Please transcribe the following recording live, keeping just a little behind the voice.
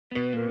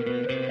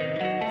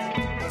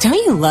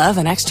Don't you love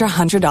an extra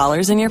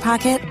 $100 in your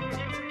pocket?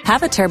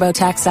 Have a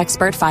TurboTax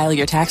expert file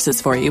your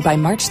taxes for you by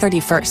March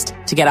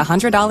 31st to get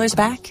 $100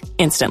 back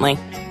instantly.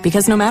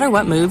 Because no matter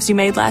what moves you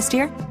made last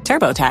year,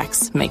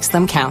 TurboTax makes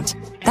them count.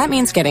 That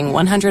means getting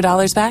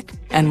 $100 back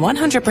and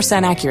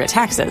 100% accurate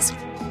taxes,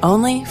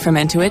 only from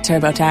Intuit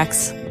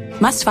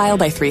TurboTax. Must file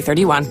by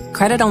 3/31.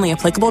 Credit only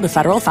applicable to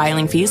federal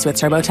filing fees with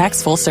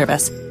TurboTax full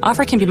service.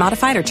 Offer can be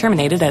modified or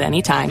terminated at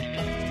any time.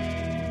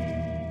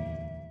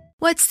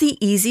 What's the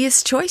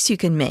easiest choice you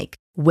can make?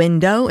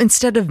 Window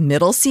instead of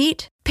middle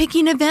seat?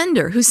 Picking a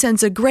vendor who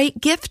sends a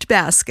great gift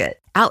basket?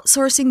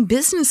 Outsourcing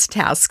business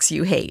tasks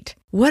you hate?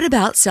 What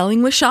about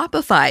selling with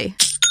Shopify?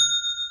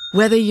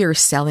 Whether you're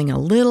selling a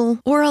little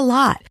or a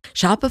lot,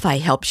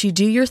 Shopify helps you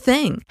do your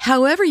thing,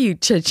 however you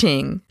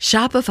cha-ching.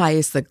 Shopify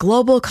is the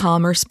global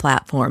commerce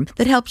platform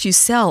that helps you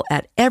sell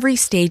at every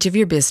stage of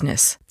your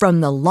business.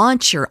 From the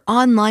launch your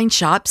online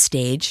shop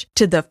stage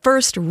to the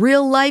first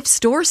real-life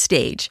store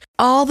stage,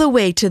 all the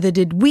way to the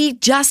did we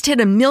just hit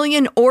 1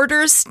 million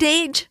orders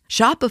stage.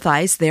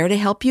 Shopify's there to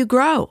help you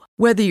grow.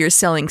 Whether you're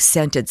selling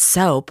scented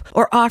soap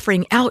or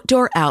offering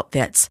outdoor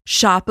outfits,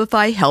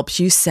 Shopify helps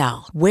you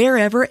sell.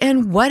 Wherever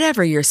and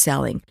whatever you're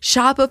selling,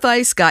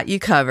 Shopify's got you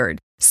covered.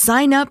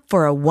 Sign up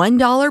for a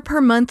 $1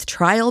 per month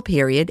trial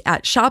period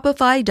at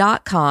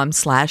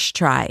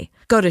shopify.com/try.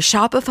 Go to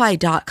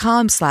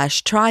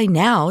shopify.com/try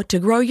now to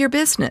grow your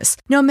business,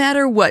 no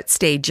matter what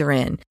stage you're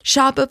in.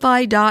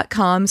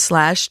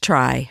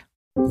 Shopify.com/try.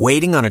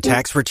 Waiting on a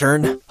tax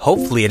return?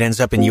 Hopefully it ends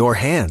up in your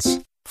hands.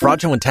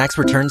 Fraudulent tax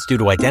returns due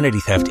to identity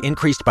theft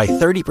increased by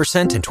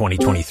 30% in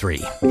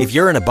 2023. If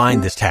you're in a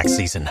bind this tax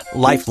season,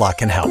 LifeLock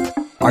can help.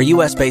 Our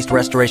U.S.-based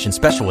restoration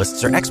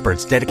specialists are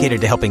experts dedicated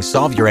to helping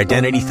solve your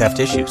identity theft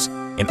issues.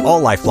 And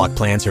all LifeLock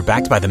plans are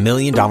backed by the $1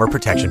 Million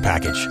Protection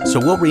Package. So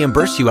we'll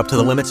reimburse you up to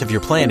the limits of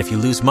your plan if you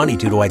lose money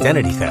due to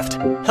identity theft.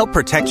 Help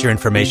protect your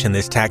information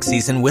this tax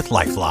season with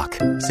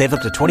LifeLock. Save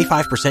up to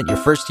 25% your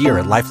first year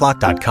at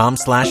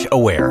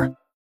LifeLock.com/aware.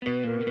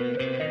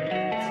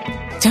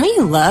 Don't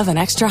you love an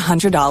extra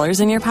 $100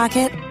 in your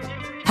pocket?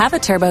 Have a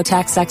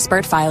TurboTax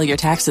expert file your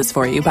taxes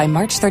for you by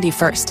March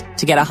 31st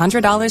to get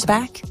 $100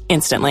 back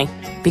instantly.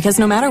 Because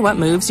no matter what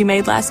moves you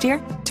made last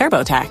year,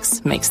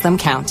 TurboTax makes them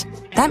count.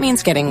 That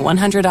means getting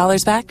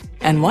 $100 back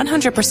and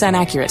 100%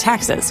 accurate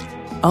taxes,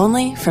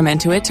 only from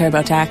Intuit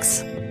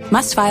TurboTax.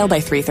 Must file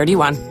by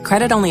 3/31.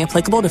 Credit only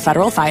applicable to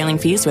federal filing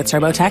fees with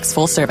TurboTax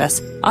full service.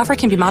 Offer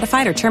can be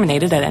modified or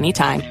terminated at any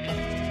time.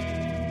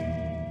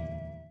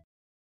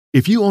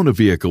 If you own a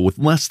vehicle with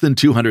less than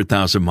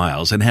 200,000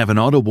 miles and have an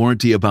auto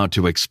warranty about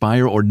to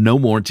expire or no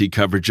warranty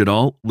coverage at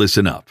all,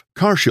 listen up.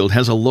 CarShield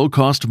has a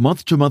low-cost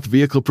month-to-month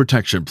vehicle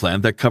protection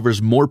plan that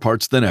covers more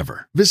parts than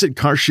ever. Visit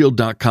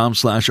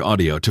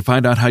carshield.com/audio to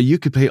find out how you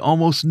could pay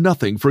almost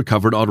nothing for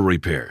covered auto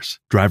repairs.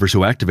 Drivers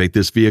who activate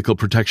this vehicle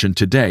protection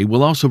today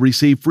will also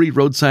receive free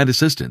roadside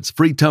assistance,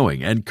 free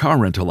towing, and car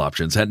rental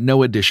options at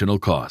no additional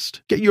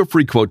cost. Get your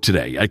free quote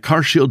today at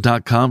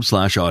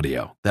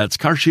carshield.com/audio. That's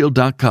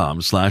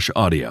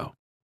carshield.com/audio.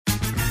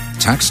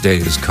 Tax day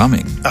is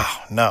coming. Oh,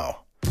 no.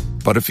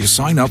 But if you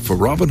sign up for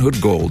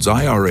Robinhood Gold's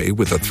IRA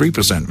with a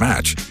 3%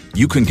 match,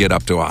 you can get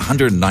up to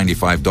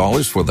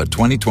 $195 for the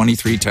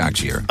 2023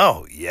 tax year.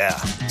 Oh, yeah.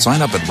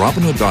 Sign up at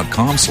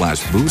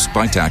Robinhood.com/boost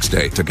by tax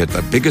day to get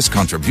the biggest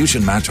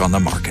contribution match on the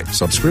market.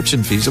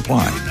 Subscription fees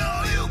apply.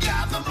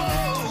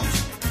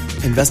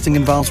 Investing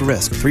involves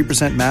risk.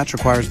 3% match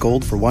requires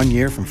gold for 1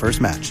 year from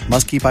first match.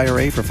 Must keep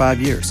IRA for 5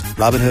 years.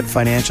 Robinhood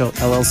Financial,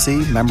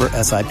 LLC, member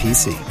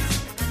SIPC.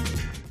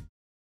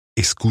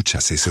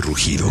 ¿Escuchas ese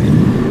rugido?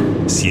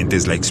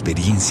 ¿Sientes la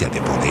experiencia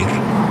de poder?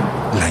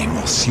 ¿La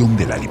emoción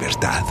de la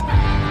libertad?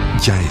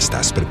 Ya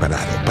estás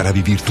preparado para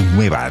vivir tu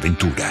nueva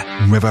aventura.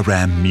 Nueva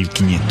Ram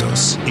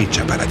 1500,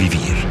 hecha para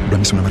vivir.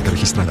 Ram es una marca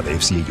registrada de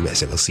FCA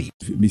US LLC.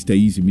 Mr.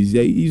 Easy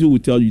will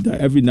tell you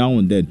that every now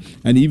and then,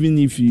 and even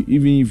if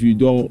you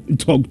don't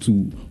talk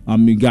to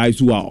guys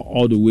who are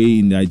all the way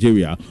in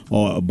Nigeria,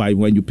 or by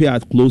when you pay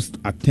close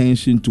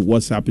attention to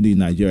what's happening in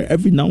Nigeria,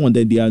 every now and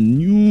then there are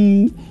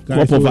new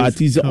crop of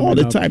artists all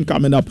the time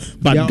coming up.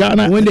 But yeah,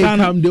 Ghana, when they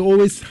come, they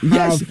always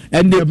have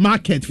and the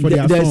market for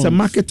their there's songs. a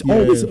market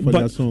always. For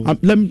but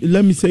their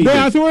let me say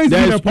there's always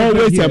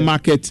a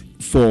market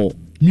for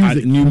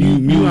music, new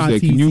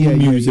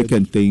music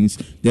and things.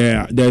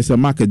 There's a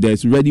market.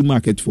 There's ready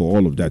market for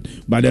all of that.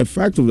 But the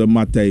fact of the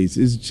matter is,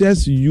 it's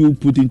just you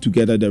putting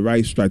together the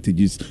right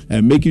strategies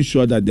and making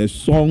sure that the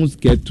songs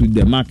get to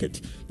the market.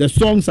 The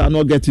songs are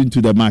not getting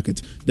to the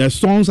market. The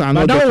songs are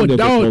not getting to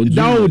the consumers.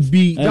 That would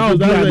be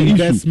an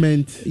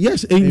investment.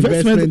 Yes,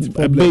 investment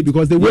problem,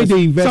 because the way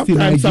they invest in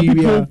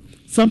Nigeria.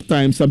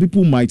 Sometimes some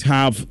people might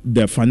have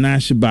the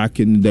financial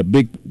backing, the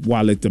big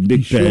wallet, and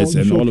big purse,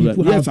 and all of that.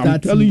 Yes,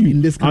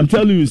 I'm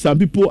telling you, some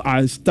people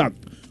are stuck.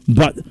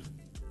 But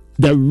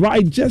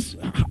just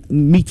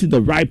meeting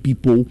the right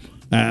people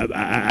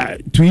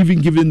to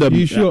even giving them.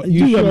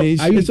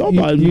 It's all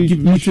about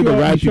meeting the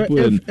right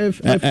people.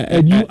 If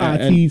a new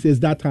artist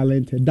is that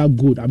talented, that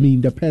good. I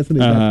mean, the person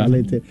is that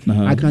talented.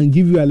 I can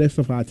give you a list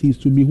of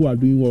artists to me who are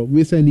doing well.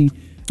 Recently,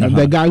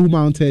 The guy who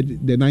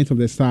mounted the Night of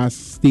the Stars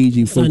stage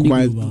in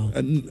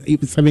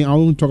Folkman, 7. I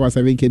won't talk about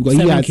 7K because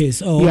he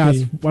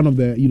has one of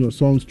the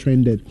songs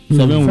trended.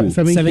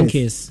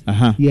 7Ks.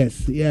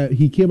 Yes, yeah.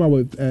 He came out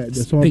with the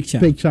song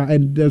Picture,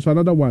 and there's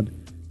another one.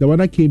 The one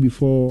that came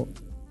before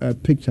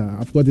Picture.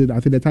 I forgot it. I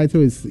think the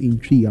title is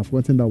Intrigue. I've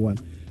forgotten that one.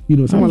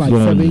 Someone like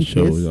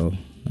 7Ks.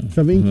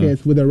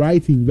 7Ks with the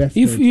right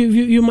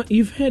investment.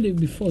 You've heard it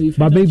before.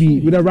 But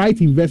maybe with the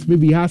right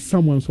investment, maybe he has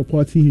someone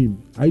supporting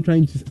him. Are you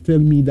trying to tell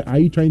me that? Are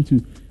you trying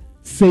to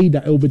say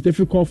that it will be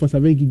difficult for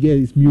 7K to get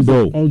his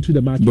music onto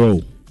the market?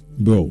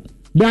 Bro.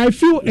 But I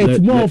feel it's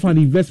more of an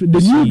investment.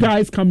 The new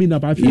guys coming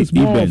up, I feel it's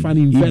more of an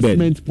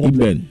investment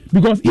problem.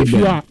 Because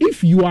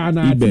if you are an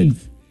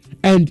artist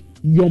and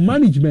your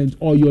management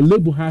or your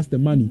label has the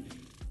money,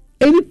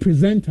 any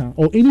presenter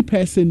or any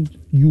person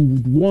you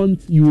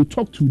would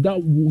talk to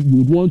that you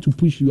would want to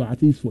push your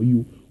artist for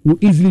you will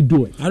easily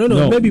do it. I don't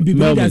know. Maybe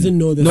people doesn't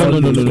know the No.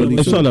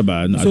 It's not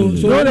about. Let him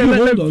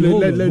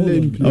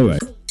play. All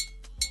right.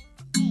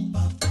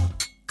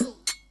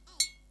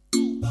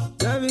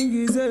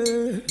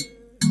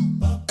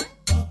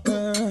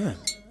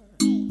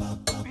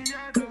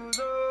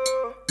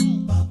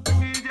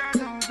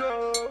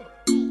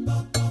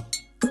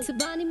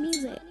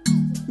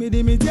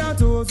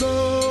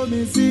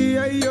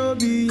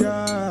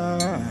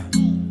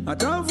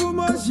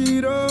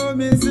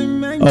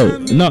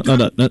 No,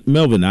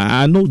 Melvin,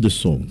 I know the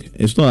song.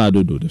 It's not I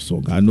don't know the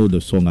song. I know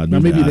the song. I know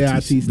maybe the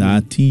artist. The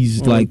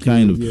artist,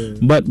 kind of. Yeah.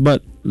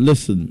 But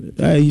listen,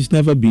 he's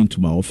never been to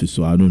my office,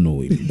 so I don't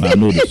know him. But I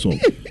know the song.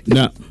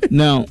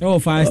 Now.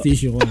 Fire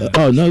station.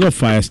 Not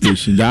fire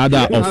station. The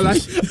other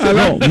office. I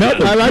like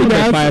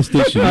the fire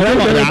station. I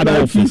like the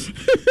other office.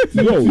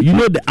 No, you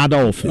know the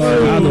other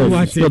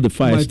office. Not the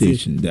fire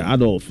station. The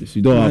other office.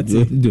 You don't have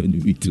to.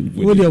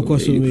 What do you call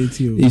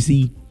you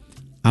see?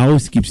 I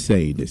always keep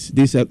saying this.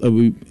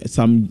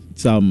 Some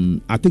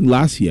I think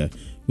last year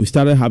we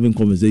started having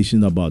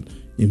conversations about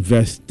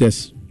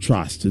investors'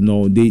 trust. They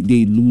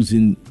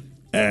losing.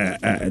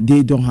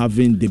 They don't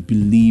having the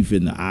belief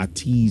in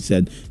artists,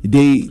 and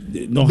they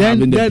not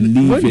having the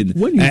belief in.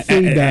 When you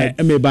say that,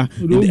 they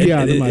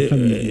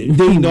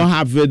don't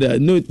have it.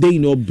 They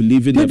not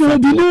believe in.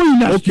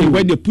 Okay,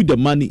 when they put the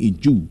money in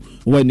you,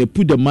 when they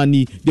put their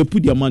money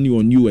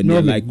on you, and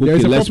they're like,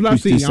 okay, let's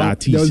push this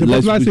artist.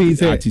 Let's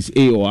push artist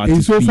A or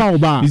artist B.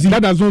 That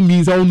does not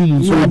mean so.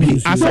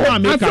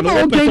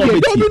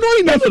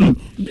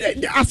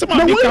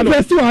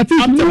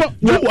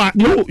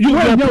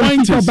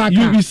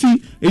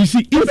 You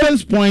see,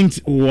 Ethan's point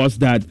was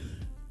that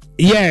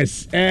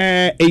yes,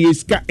 and I'm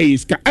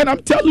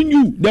telling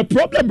you, the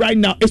problem right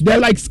now is they're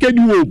like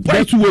schedule.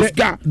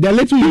 The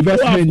little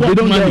investment, they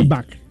don't get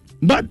back.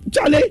 But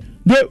Charlie,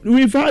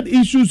 we've had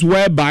issues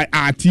whereby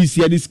artists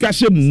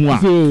discussion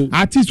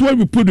artists, when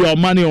we put your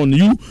money on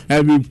you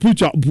and we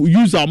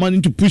use our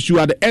money to push you,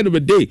 at the end of the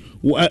day,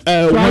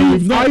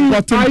 we've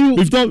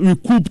not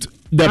recouped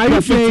the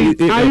profit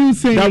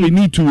that we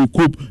need to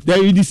recoup.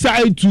 Then you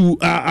decide to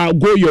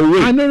go your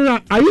way. No.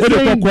 Are you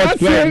saying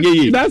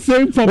that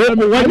same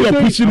problem? When you're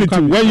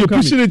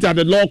pushing it at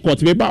the law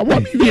court,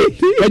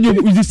 when you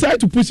decide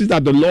to push it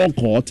at the law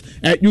court,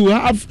 you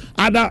have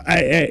other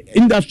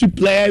industry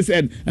players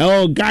and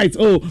guys.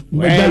 They'll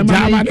become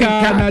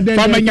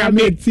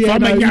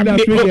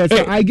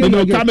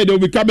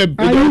a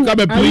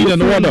plea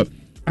and whatnot.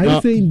 Are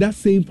you saying that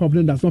same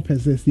problem does not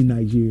persist in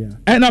Nigeria?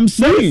 And I'm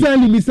saying,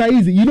 Mr.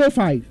 Easy, you know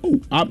five.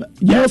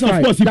 Yes,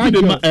 of course. He put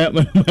you know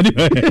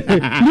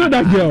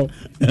that girl,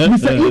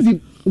 Mr.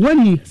 Easy, when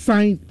he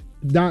signed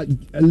that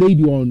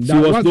lady on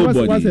that,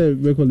 what's her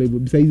record label?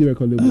 Mr. Easy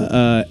record label.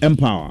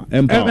 Empower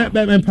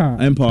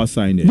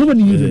signed it.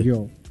 Nobody knew the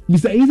girl.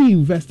 Mr. Easy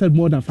invested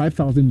more than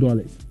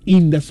 $5,000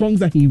 in the songs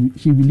that she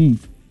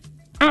released.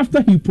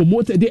 After he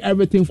promoted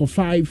everything for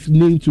 5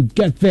 names to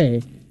get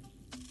there.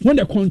 When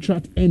the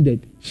contract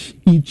ended,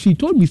 she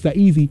told Mr.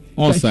 Easy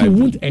that she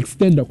won't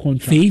extend the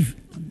contract. Fave?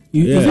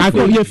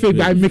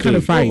 I make kind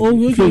of fine.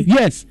 Okay.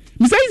 Yes.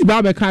 Mr. Easy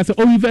Babeka said,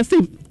 he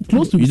invested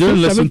close to. You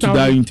didn't listen to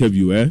that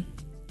interview, eh?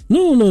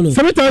 No.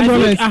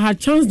 $7,000. I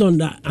had chanced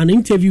on an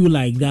interview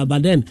like that,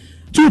 but then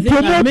to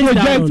promote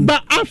projects.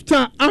 But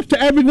after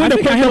everyone,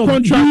 the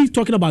contract, he's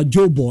talking about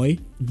Joe Boy.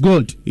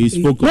 Good. He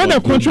spoke when the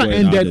contract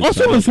ended.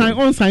 Also on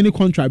signing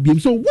contract.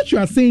 So what you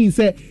are saying is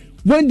that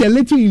when the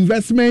little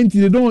investment,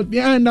 they don't.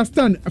 I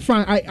understand.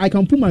 Fine, I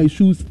can put my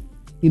shoes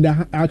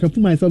I can put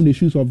myself in the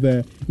shoes of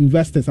the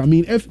investors. I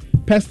mean, if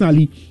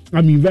personally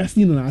I'm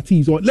investing in an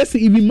artist, or let's say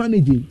even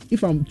managing,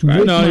 if I'm to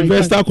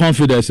investor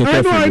confidence.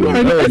 I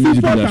know. It's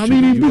important. I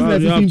mean, in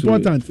business, it's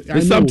important.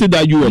 It's something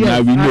that you and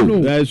I we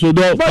know. So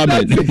don't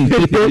comment.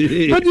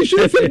 But you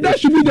should say that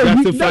should be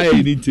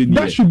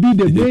that should be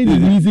the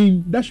main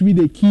reason. That should be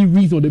the key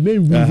reason, or the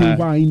main reason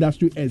why our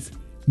industry is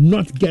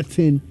not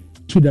getting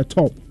to the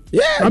top.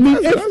 Yeah, I mean,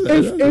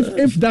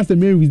 if that's the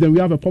main reason, we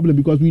have a problem,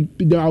 because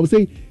I would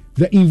say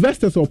the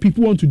investors or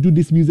people who want to do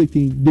this music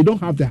thing, they don't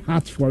have the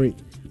heart for it,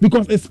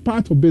 because it's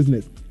part of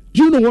business.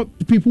 Do you know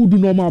what people who do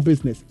normal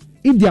business?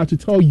 if they are to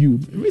tell you,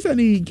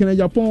 recently, Kenya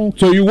Japan.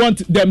 So you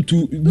want them to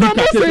look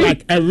at it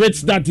like a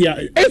rich that they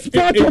are. It's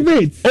part of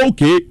it.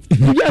 Okay.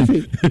 Yes.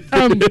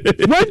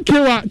 When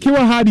Kiwa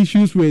had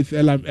issues with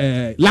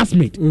Last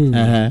Mate,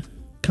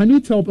 can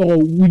you tell, or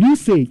would you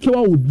say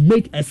Kiwa would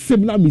make a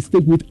similar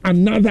mistake with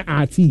another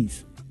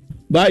artist?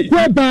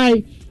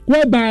 Whereby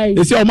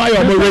it's your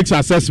rich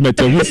assessment.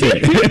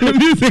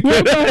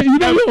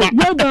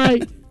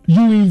 Whereby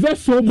you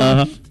invest so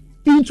much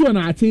into an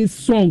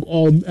artist's song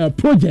or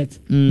project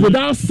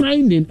without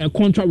signing a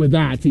contract with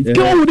that artist.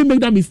 Kiwa wouldn't make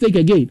that mistake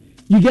again.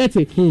 You get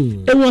it?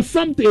 It was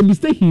a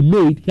mistake he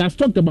made. He has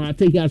talked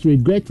about it. He has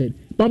regretted.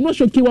 But I'm not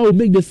sure Kiwa will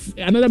make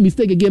another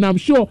mistake again. I'm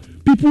sure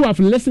people who have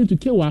listened to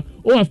Kiwa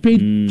or have paid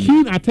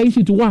keen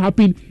attention to what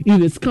happened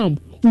in his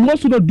camp will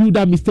also not do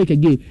that mistake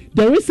again.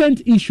 The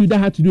recent issue that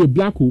had to do with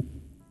Black Hole,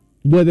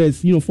 where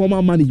there's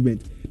formal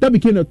management, that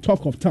became a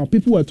talk of town.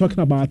 People were talking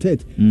about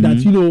it. That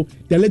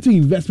the little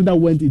investment that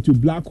went into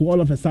Black Hole,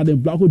 all of a sudden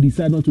Black Hole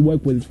decided not to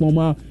work with its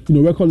former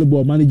record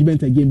label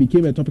management again.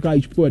 Became a topical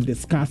issue. People were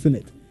discussing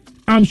it.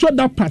 I'm sure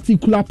that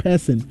particular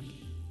person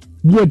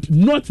would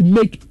not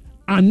make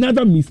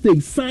another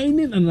mistake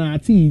signing an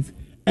artist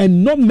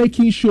and not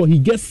making sure he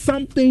gets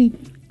something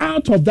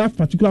out of that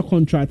particular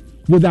contract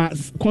with that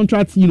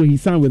contract he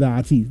signed with the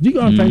artist. Do you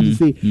know what I'm trying to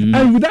say?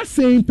 And with that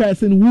same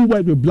person who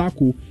worked with Black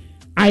Hole,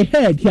 I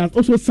heard he has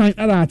also signed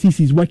other artists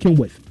he's working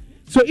with.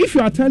 So if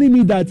you are telling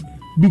me that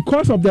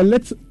because of the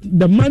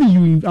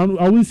money I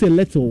wouldn't say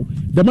little,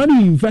 the money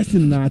you invest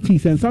in an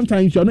artist and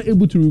sometimes you're not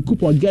able to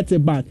recoup or get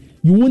it back,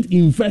 you won't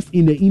invest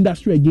in the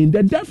industry again,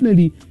 then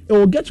definitely it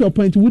will get to a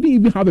point you wouldn't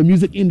even have a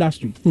music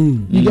industry.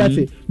 You get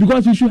it?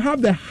 Because you should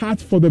have the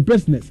heart for the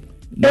business.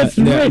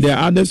 There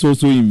are others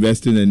also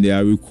investing and they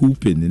are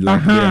recouping.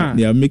 Like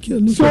they are making a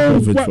lot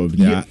of profit from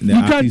the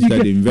artists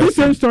that invest. This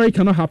same story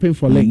cannot happen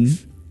for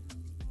Links.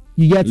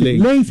 You get it?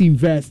 Links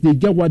invest, they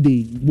get what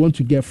they want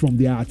to get from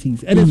the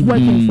artists, and it's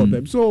working for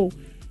them. So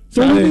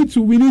we need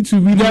to really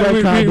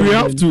work hard.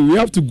 We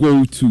have to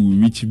go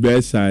to Richie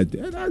Bear's side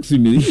and ask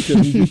him. He's a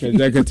music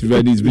executive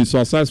and he's been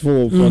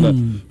successful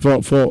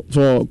for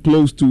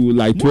close to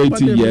like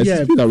 20 years.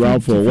 He's been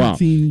around for a while,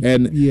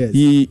 and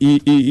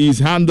he's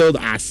handled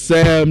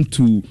Asem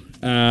to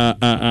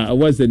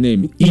what's the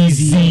name?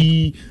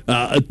 Easy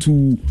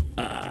to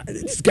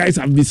these guys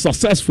have been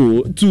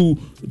successful to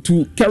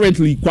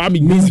currently Kwame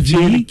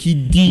Nujiri,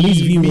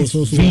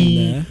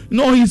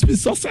 No, he's been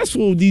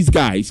successful, these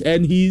guys,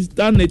 and he's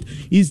done it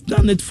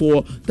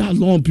for that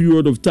long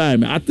period of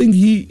time. I think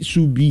he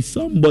should be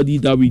somebody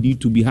that we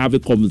need to be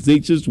having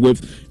conversations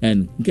with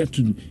and get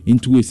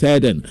into his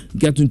head and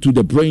get into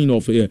the brain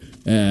of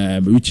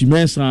Richie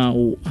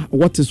Mensah,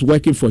 what is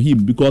working for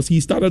him, because he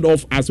started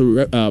off as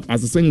a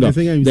singer,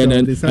 then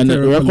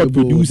a record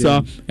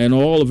producer, and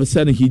all of a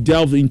sudden he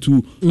delved into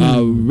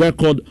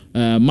record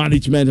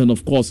management, and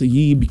of course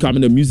he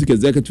becoming a music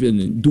executive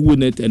and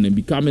doing it and then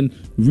becoming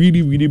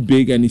really, really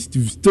big, and he's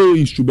still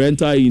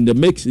instrumental in the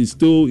mix. He's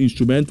still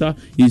instrumental.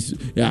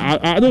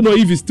 I don't know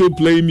if he's still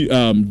playing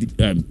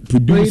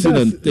producing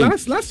and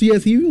things. Last year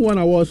he even won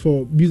awards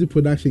for music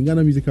production,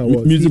 Ghana Music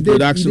Awards. Music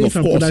production, of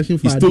course.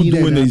 He's still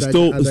doing it. He's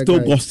still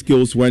got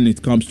skills when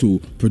it comes to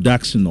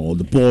production or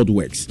the board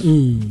works.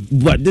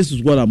 But this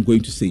is what I'm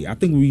going to say. I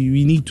think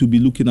we need to be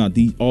looking at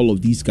all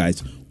of these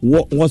guys.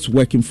 What's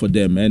working for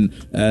them and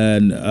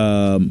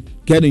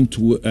getting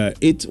to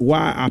it.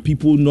 Why are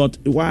people not?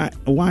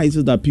 Why is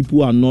it that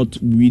people are not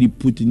really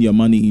putting their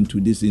money into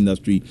this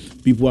industry?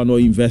 People are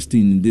not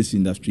investing in this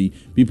industry.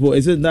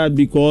 Isn't that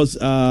because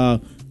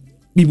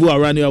people are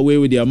running away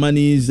with their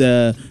monies?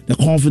 The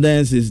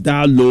confidence is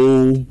that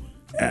low.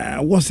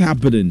 What's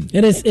happening?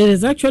 It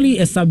is actually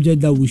a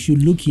subject that we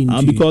should look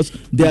into, because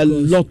there are a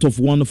lot of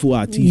wonderful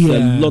artists,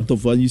 a lot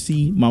of you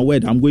see, my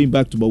word, I'm going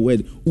back to my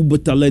word, uber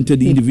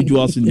talented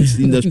individuals in this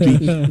industry,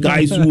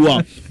 guys who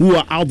are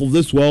out of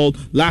this world.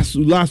 Last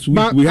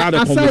week we had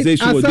a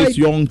conversation with this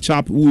young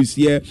chap who is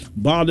here,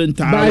 Barden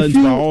Talent.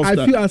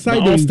 I feel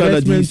aside the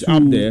investment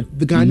up there,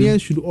 the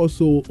Ghanaians should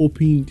also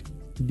open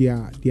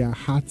their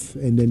hearts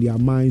and then their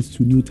minds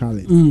to new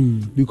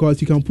talent, because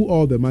you can put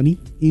all the money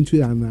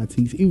into an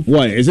artist.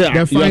 Why is it?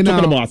 You're talking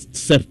about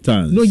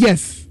acceptance? No,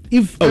 yes.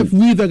 If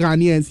we the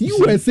Ghanaians, you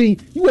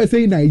were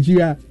saying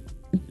Nigeria,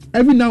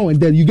 every now and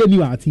then you get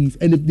new artists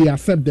and they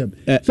accept them.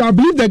 So I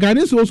believe the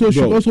Ghanaians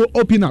should also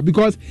open up,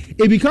 because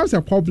it becomes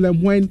a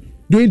problem when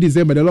during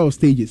December, there are a lot of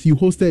stages. You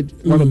hosted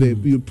one of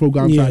the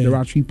programs at the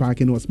Rattree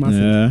Park, and it was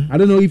massive. Yeah. I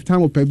don't know if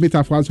time will permit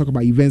us to talk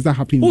about events that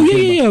happen.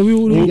 We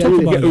will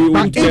talk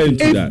about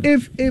it.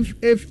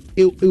 If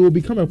it will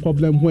become a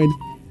problem when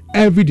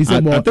every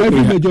December,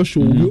 every major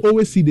show, we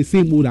always see the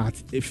same old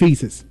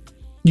faces.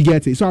 You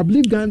get it? So I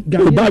believe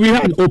but we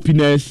had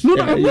openness. No,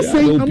 I'm not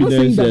saying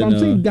that. I'm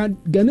saying that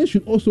Ghanaians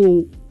should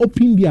also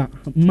open their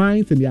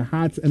minds and their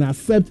hearts and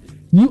accept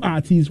new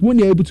artists when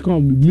they're able to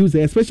come with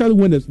music, especially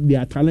when they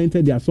are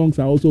talented, their songs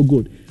are also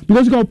good.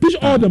 Because you can push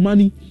all the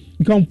money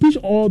You can push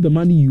all the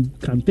money you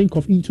can think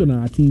of into an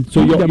artist.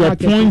 So your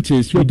point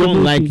is you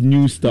don't like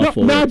new stuff.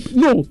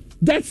 No.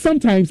 That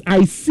sometimes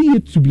I see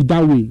it to be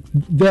that way.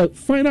 The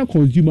final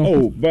consumer,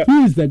 who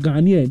is the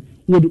Ghanaian,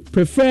 would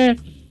prefer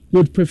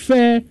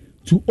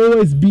to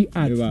always be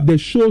at the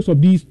shows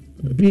of these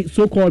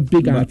so-called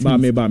big artists.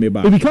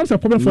 It becomes a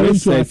problem for them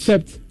to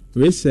accept.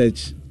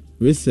 Research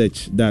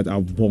that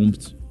I've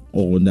bumped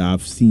on,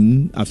 I've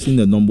seen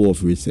a number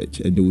of research,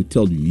 and they will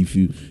tell you if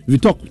you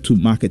talk to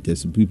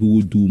marketers, people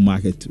who do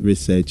market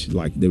research,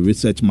 like the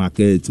research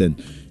markets, and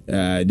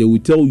they will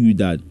tell you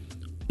that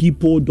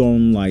people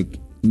don't like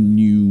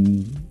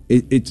new.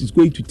 It is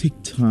going to take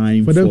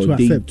time for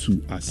them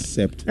to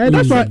accept. And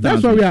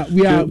that's why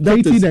we are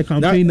dating the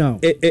campaign now.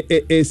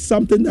 It's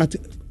something that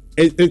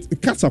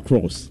it cuts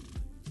across.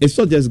 It's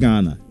not just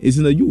Ghana. It's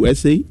in the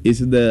USA.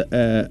 It's in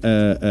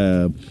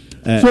the.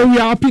 So we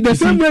are the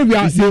same way we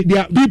are.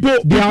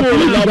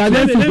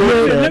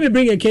 Let me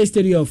bring a case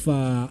study of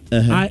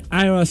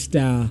Ira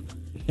Star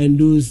and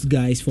those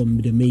guys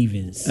from the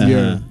Mavens.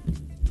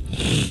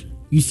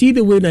 You see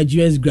the way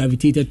Nigerians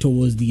gravitated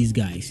towards these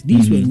guys.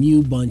 These were a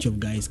new bunch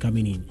of guys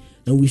coming in.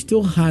 And we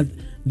still had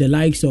the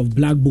likes of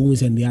Black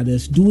Bones and the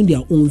others doing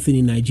their own thing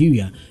in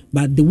Nigeria.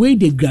 But the way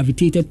they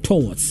gravitated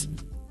towards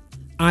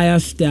Aya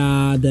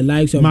Star, the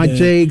likes of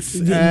Magics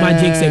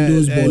and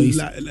those boys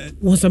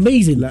was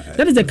amazing.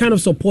 That is the kind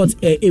of support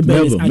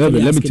Melvin,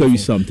 let me tell you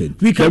something.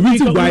 We cannot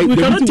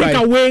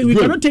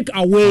take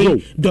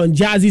away Don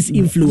Jazzy's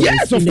influence.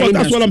 Yes, of course,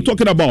 that's what I'm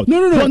talking about.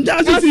 No. Don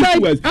Jazzy's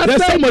influence.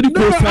 There's somebody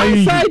co-signing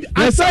you.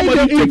 There's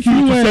somebody taking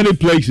you to certain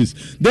places.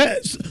 Do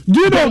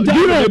you know?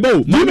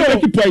 Don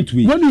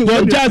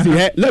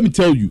Jazzy, let me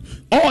tell you,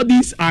 all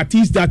these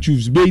artists that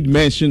you've made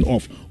mention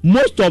of,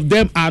 most of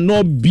them are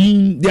not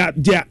being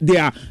they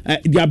are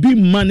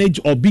being managed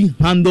or being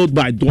handled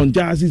by Don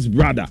Jazzy's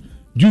brother.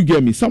 Do you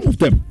get me? Some of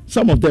them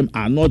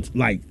are not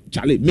like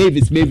Charlie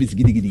Mavis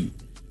giddy giddy.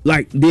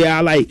 Like they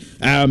are like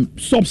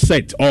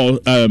subset or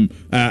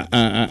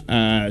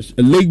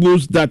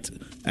labels that.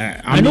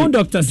 I know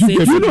Dr.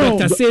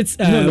 Seth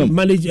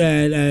manage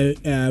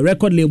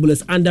record label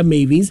is under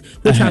Mavens,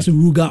 which has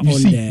Ruga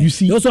on there.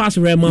 He also has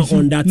Rema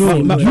on that.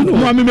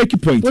 Let me make a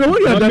point.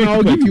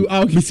 I'll give you.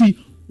 You see,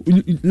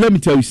 let me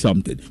tell you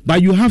something.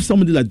 But you have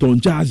somebody like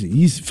Don Jazzy.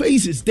 His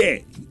face is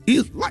there.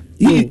 He's like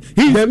you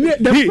are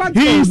making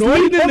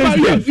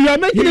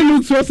it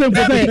look so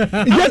simple.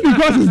 Just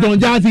because it's Don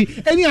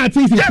Jazzy, any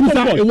artist is put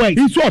out away.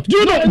 It's what? Do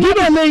you know?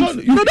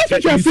 No, that's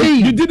what you're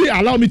saying. You didn't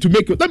allow me to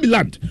make it. Let me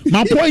land.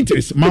 My point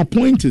is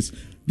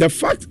the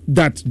fact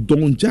that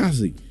Don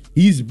Jazzy,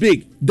 he's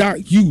big, that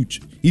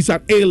huge. He's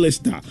an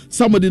A-lister.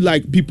 Somebody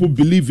like people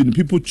believe in,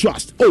 people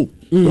trust. Don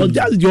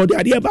Jazzy, you're the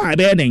idea about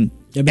burning.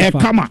 He's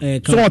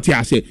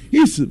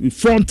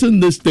fronting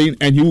this thing,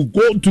 and he will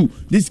go to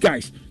these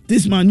guys.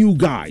 This my new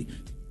guy,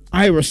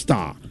 Ira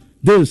Star.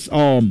 This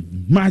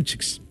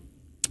Magics.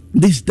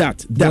 This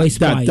that.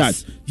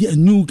 Yeah,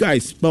 new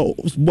guys.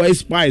 Boy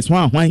Spice.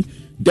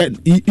 Then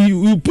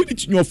you put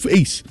it in your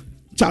face.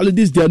 Charlie,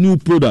 this is their new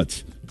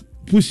product.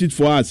 Push it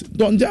for us.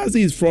 Don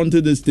Jazzy is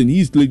fronting this thing.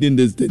 He's leading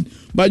this thing.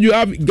 But you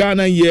have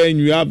Ghana here, and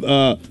you have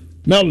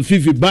Mel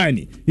Fifi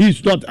Bani.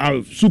 He's not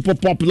super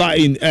popular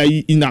in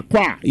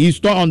Accra.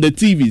 He's not on the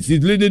TVs.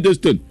 He's leading this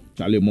thing.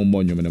 Charlie,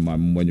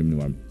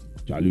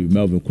 Charlie,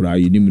 Melvin cry,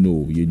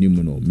 Melvin,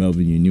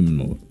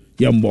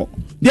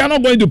 they are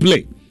not going to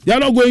play. They are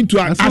not going to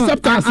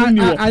accept us.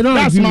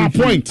 That's my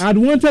point.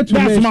 That's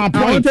my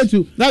point. That's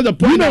the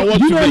point I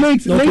want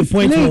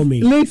to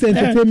make. Lakes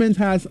Entertainment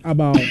has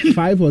about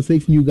 5 or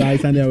 6 new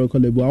guys and they are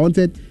recordable. I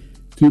wanted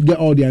to get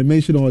I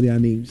mentioned all their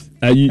names.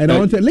 I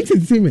wanted Lakes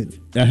Entertainment.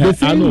 The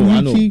same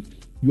I know.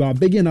 You are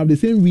begging up the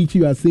same reach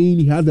you are saying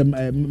he has a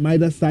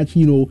Midas touch,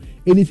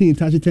 anything in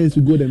touch tends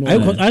to go then.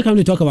 I come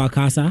to talk about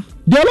Casa.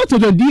 There are a lot of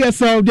them,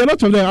 DSL, there are a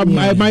lot of them,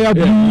 Maya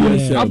Blue,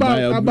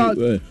 about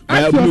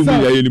ask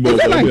yourself,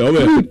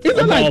 it's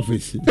not like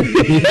office.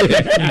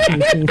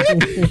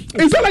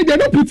 It's not like they're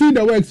not putting in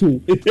the work, so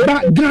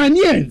but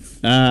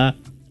Ghanaians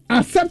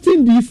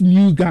accepting these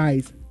new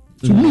guys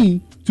to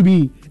me,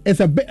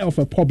 it's a bit of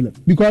a problem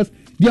because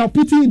they are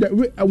putting in the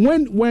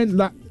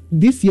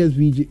last year's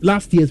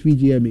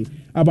VGMA,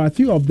 about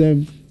 3 of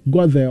them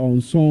got their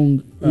own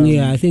song.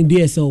 I think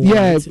DSL.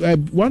 Yeah,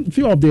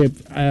 few of them.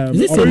 Is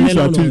this Melon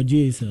or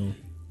JSL?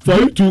 For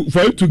you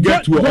to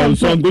get to a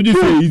song, don't you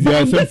say easy?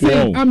 I'm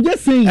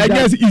just saying. I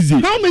guess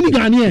easy. How many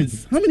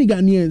Ghanaians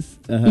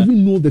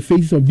even know the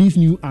faces of these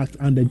new acts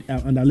and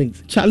the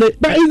links? Charlie,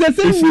 but it's the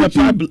same. I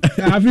think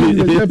it's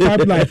the same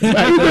pipeline.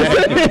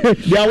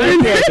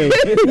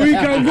 We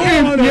can go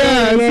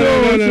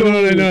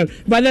on.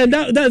 But then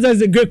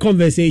that's a great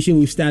conversation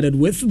we've started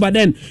with. But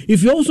then,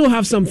 if you also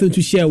have something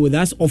to share with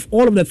us of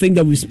all of the things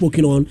that we've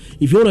spoken on,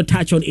 if you want to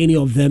touch on any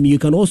of them, you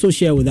can also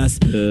share with us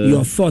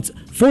your thoughts.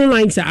 Phone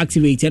lines are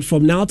activated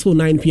from now till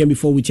 9 p.m.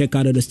 before we check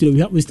out of the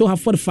studio. We still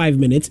have 45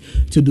 minutes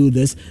to do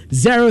this.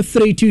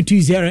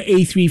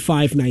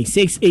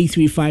 0322083596,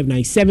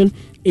 83597,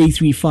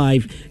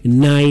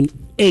 83598.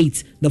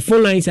 8. The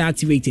phone lines are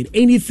activated.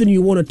 Anything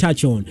you want to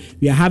touch on.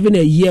 We are having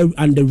a year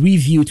under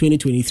review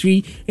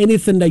 2023.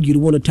 Anything that you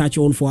want to touch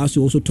on for us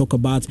to also talk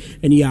about,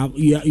 and you are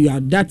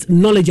that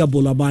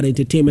knowledgeable about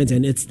entertainment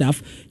and its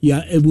stuff, you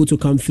are able to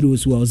come through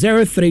as well.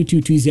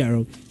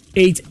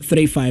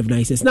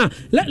 03220-83596. Now,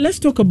 let's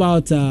talk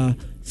about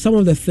some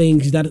of the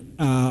ththings that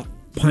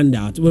panned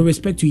out with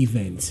respect to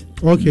events.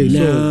 Okay,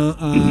 now,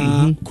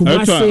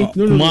 Kumasi.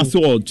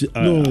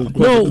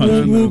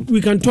 We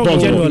can talk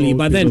generally,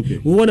 but then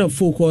we want to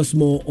focus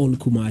more on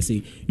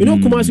Kumasi. You know,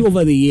 Kumasi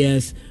over the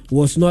years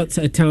was not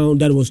a town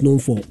that was known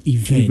for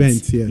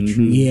events.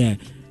 Yeah.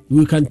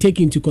 We can take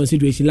into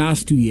consideration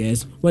last 2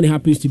 years when it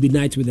happens to be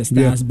Night with the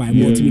Stars by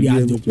Multimedia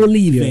as the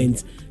only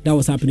event that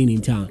was happening in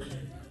town.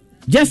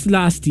 Just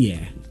last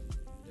year.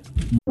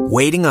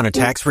 Waiting on a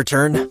tax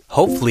return?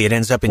 Hopefully it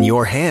ends up in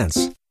your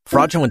hands.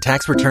 Fraudulent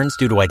tax returns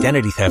due to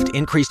identity theft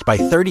increased by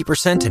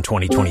 30% in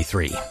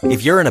 2023.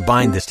 If you're in a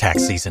bind this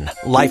tax season,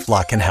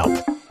 LifeLock can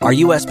help. Our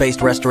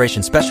U.S.-based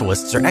restoration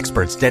specialists are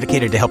experts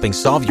dedicated to helping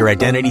solve your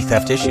identity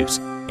theft issues.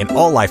 And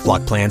all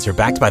LifeLock plans are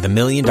backed by the $1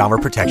 Million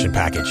Protection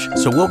Package.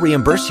 So we'll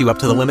reimburse you up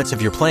to the limits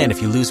of your plan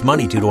if you lose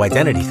money due to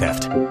identity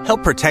theft.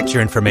 Help protect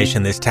your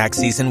information this tax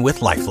season with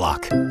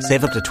LifeLock.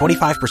 Save up to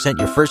 25%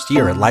 your first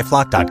year at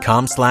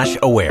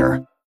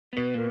LifeLock.com/aware.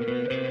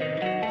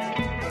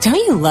 Don't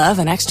you love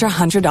an extra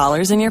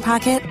 $100 in your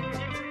pocket?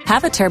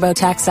 Have a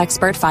TurboTax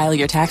expert file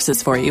your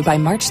taxes for you by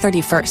March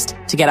 31st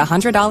to get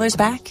 $100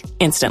 back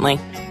instantly.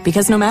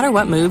 Because no matter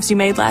what moves you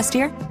made last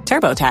year,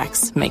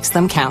 TurboTax makes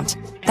them count.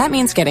 That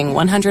means getting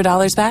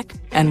 $100 back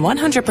and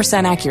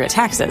 100% accurate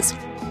taxes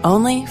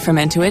only from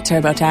Intuit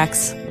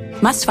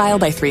TurboTax. Must file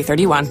by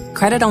 3/31.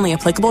 Credit only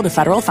applicable to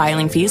federal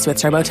filing fees with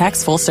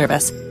TurboTax full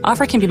service.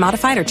 Offer can be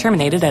modified or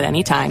terminated at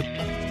any time.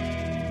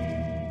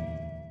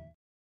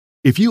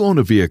 If you own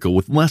a vehicle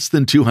with less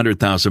than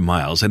 200,000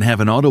 miles and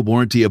have an auto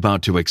warranty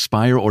about to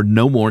expire or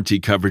no warranty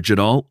coverage at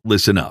all,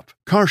 listen up.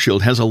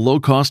 CarShield has a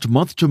low-cost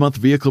month-to-month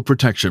vehicle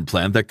protection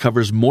plan that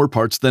covers more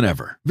parts than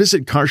ever.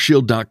 Visit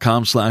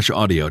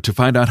carshield.com/audio to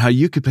find out how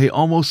you could pay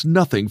almost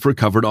nothing for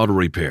covered auto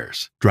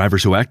repairs.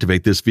 Drivers who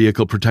activate this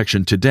vehicle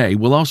protection today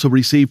will also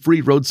receive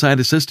free roadside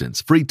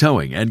assistance, free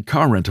towing, and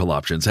car rental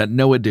options at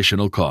no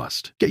additional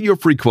cost. Get your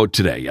free quote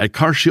today at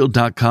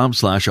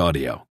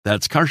carshield.com/audio.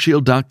 That's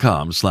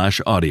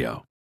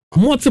carshield.com/audio.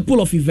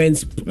 Multiple of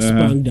events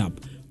sprang up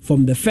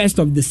from the 1st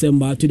of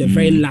December to the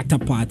very latter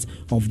part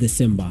of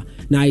December.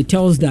 Now it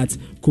tells that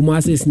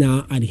Kumasi is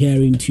now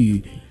adhering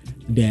to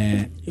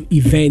the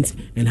event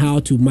and how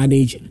to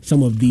manage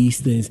some of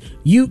these things.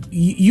 You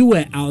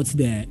were out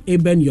there,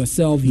 Eben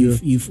yourself.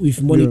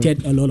 You've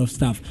monitored a lot of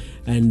stuff.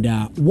 And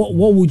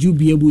what would you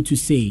be able to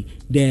say?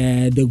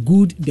 The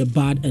good, the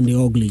bad, and the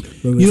ugly.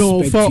 For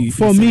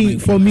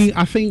me,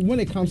 I think when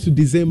it comes to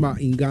December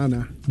in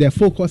Ghana, the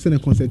focus and the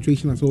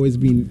concentration has always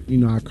been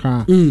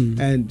Accra,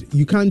 and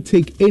you can't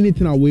take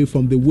anything away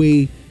from the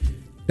way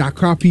the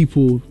Accra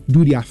people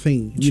do their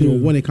thing.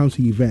 When it comes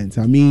to events,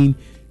 I mean,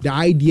 the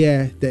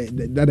idea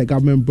that the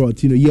government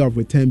brought, year of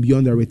return,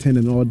 beyond the return,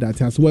 and all that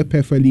has worked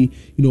perfectly,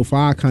 for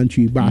our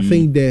country. But I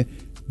think the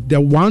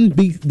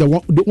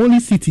only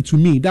city to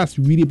me that's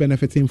really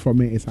benefiting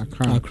from it is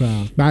Accra.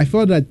 But I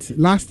felt that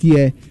last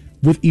year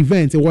with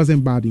events, it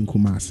wasn't bad in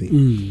Kumasi.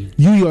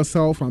 You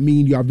yourself, I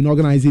mean, you have been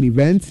organizing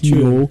events,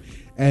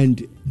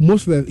 and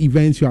most of the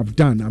events you have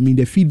done, I mean,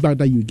 the feedback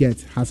that you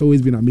get has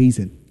always been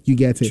amazing. You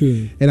get it.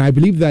 True. And I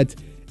believe that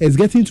it's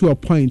getting to a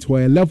point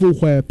where a level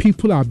where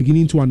people are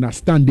beginning to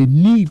understand the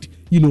need,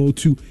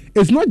 to,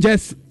 it's not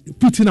just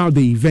putting out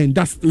the event,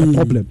 that's the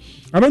problem.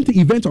 I don't think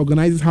event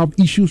organizers have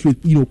issues with,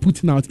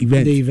 putting out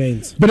events. The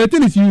events. But the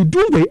thing is,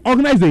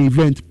 organize the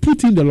event,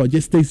 put in the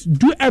logistics,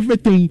 do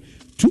everything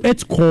to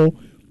its core,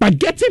 but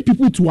getting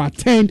people to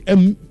attend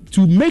and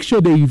to make sure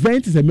the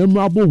event is a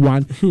memorable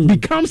one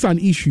becomes an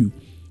issue.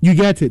 You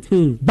get it?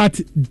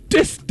 But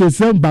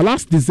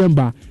last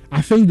December,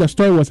 I think the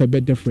story was a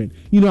bit different.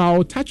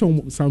 I'll touch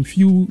on some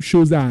few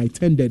shows that I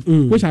attended,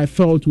 which I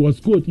felt was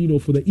good,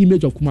 for the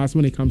image of Kumasi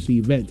when it comes to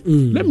events.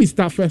 Let me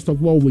start first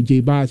of all with J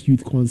Bar's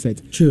youth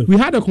concert. True. We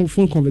had a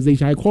phone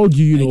conversation. I called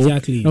you,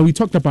 exactly, and we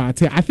talked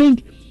about it. I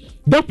think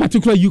that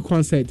particular youth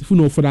concert, for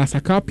the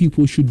Asaka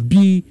people, should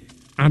be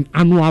an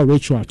annual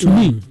ritual to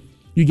me.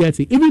 You get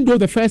it? Even though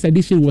the first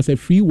edition was a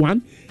free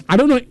one, I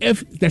don't know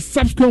if the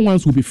subsequent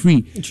ones will be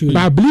free. True. But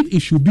I believe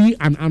it should be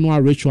an annual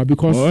ritual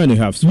because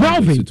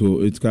Melvin,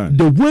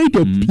 the way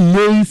the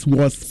place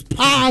was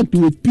packed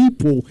with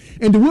people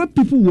and the way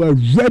people were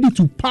ready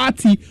to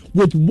party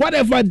with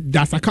whatever the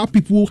Asaka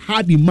people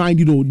had in mind,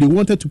 they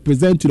wanted to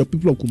present to the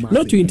people of Kumasi.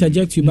 Not to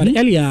interject you, but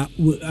earlier,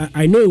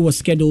 I know it was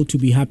scheduled to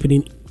be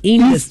happening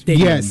in the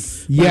stadium,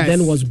 yes, but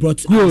then was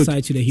brought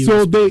outside to the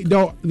Heroes.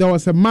 So there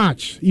was a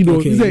match,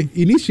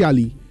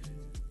 initially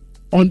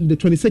on the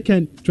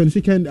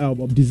 22nd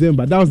of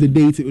December. That was the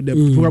date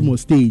the program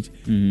was staged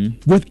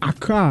with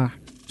Accra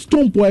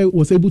Stonebwoy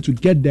was able to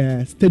get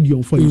the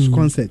stadium for his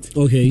concert.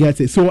 Okay.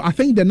 Get it? So I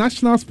think the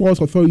National Sports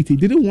Authority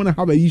didn't want to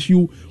have an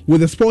issue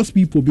with the sports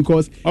people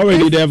because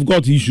already they have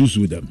got issues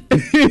with them.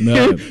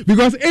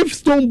 Because if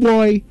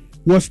Stonebwoy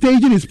was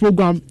staging his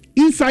program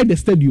inside the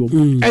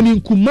stadium and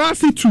in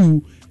Kumasi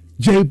too,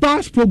 J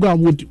Bar's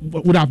program would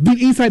have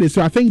been inside it.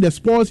 So I think the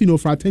sports,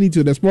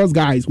 fraternity, the sports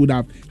guys would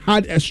have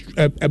had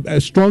a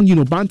strong,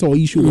 banter or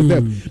issue with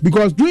them.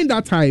 Because during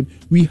that time,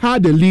 we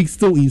had the league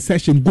still in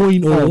session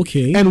going on.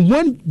 Okay. And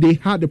when they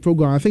had the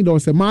program, I think there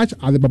was a match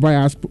at the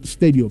Babaya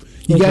Stadium.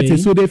 You get it?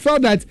 So they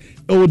felt that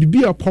it would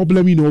be a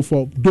problem,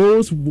 for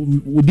those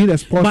within the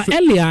sports. But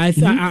earlier,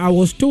 I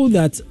was told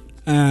that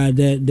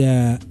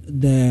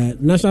the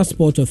National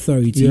Sports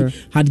Authority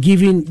had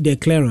given the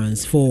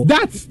clearance for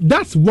that's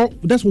what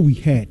we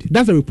heard.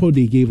 That's the report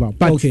they gave out.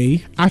 But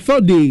I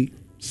thought they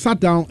sat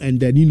down and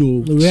then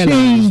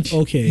changed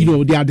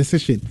their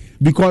decision,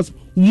 because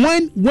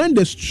when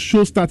the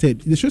show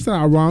started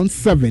around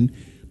 7.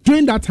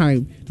 During that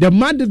time, the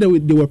match that they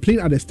were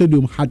playing at the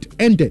stadium had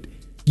ended.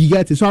 You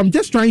get it? So I'm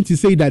just trying to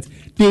say that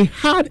they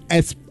had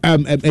a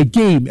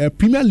game, a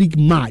Premier League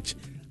match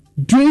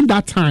during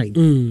that time,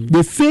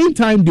 the same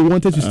time they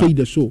wanted to stage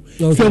the show.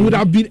 So it would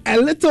have been a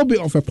little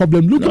bit of a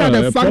problem. Looking at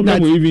the fact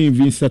that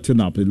even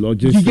setting up the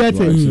logistics. You get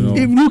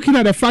it? Looking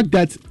at the fact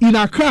that in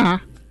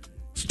Accra,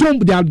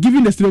 they are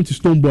giving the stadium to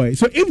Stonebwoy.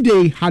 So if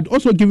they had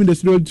also given the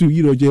stadium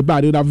to J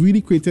Bar, they would have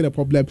really created a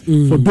problem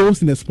for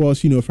those in the sports,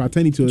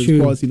 fraternity,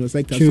 sports,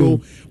 sector. So,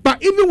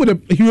 but even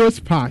with the Heroes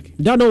Park,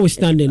 that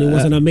notwithstanding, it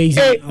was an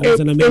amazing.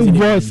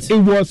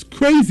 It was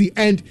crazy.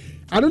 And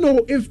I don't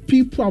know if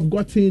people have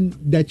gotten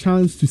the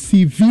chance to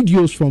see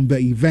videos from the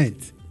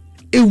event.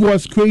 It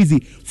was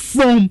crazy.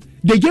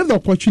 They gave the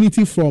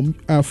opportunity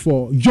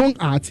for young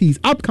artists,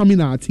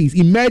 upcoming artists,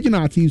 emerging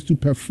artists to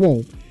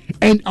perform.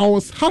 And I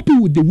was happy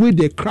with the way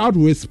the crowd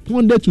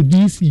responded to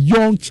these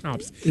young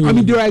chaps. I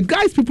mean, there are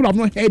guys people have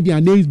not heard their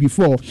names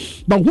before,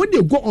 but when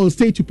they go on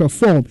stage to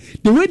perform,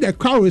 the way the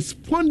crowd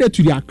responded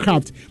to their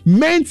craft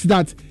meant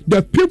that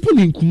the people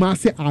in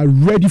Kumasi are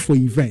ready for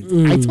events.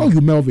 I tell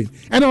you, Melvin.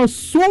 And I was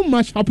so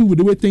much happy with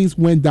the way things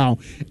went down.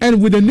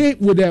 And with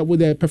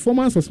the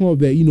performance of some of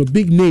the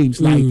big names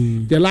like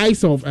the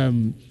likes of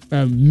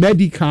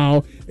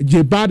Medical,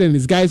 J Bad and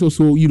his guys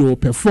also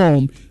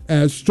performed.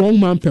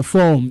 Strongman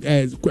performed,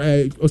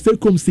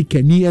 Osekom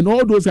Sikeni, and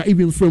all those are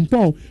even from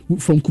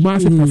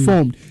Kumasi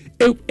performed.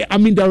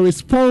 The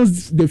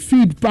response, the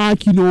feedback,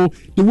 the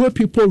way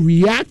people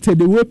reacted,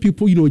 the way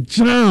people,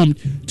 jammed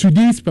to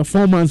this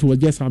performance was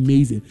just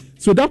amazing.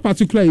 So that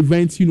particular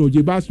event,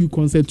 J Bar's Youth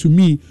Concert, to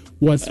me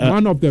was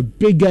one of the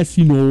biggest,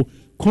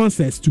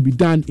 concerts to be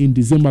done in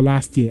December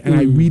last year, and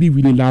I really,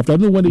 really loved. I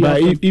don't know when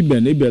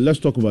Eben, let's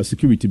talk about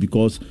security,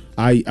 because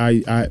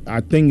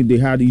I think they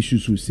had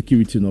issues with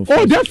security. We need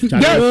to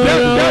talk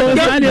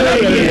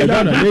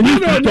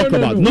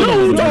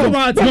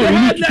about it.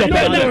 I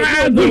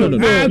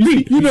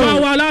agree. So I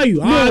will allow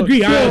you. I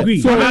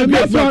agree. So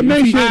that's what I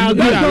mentioned.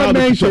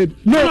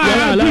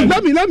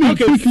 Let me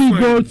quickly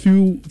go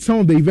through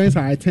some of the events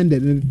I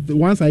attended and the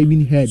ones I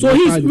even heard. So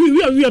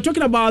we are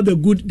talking about the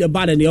good, the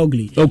bad, and the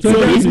ugly. Okay.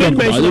 So he's made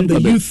mention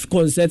of the youth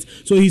concerts.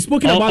 So he's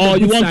spoken about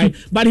the good side,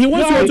 but he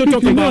wants to also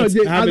talk about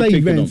other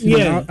events.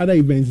 Other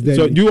events.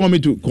 So do you want me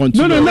to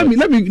continue? No. Let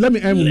me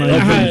end with my.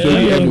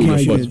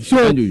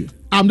 So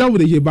I'm done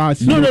with the J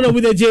Bart. No.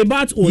 With the J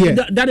Bart,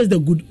 that is the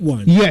good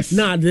one. Yes.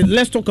 Now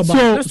let's talk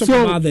about.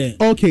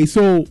 Okay.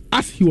 So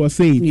as he was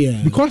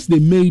saying, because they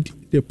made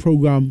the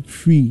program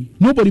free,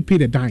 nobody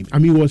paid a dime. I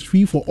mean, it was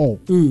free for all.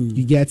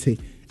 You get it,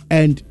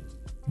 and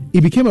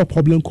it became a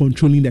problem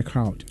controlling the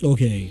crowd.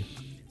 Okay.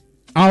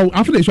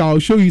 After the show, I'll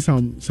show you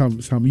some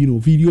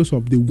videos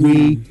of the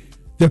way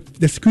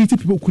the security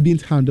people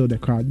couldn't handle the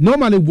crowd.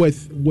 Normally,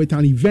 with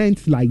an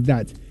event like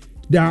that,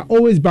 there are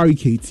always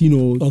barricades,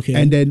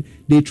 and then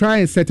they try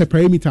and set a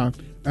perimeter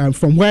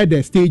from where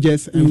the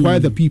stages and where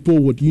the people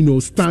would,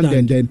 stand.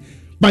 And then,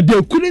 but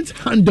they couldn't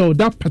handle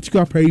that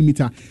particular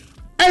perimeter.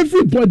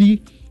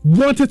 Everybody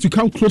wanted to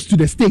come close to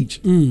the stage.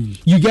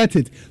 You get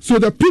it? So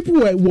the people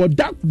were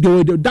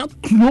that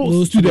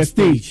close to the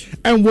stage.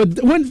 And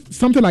when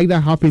something like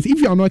that happens, if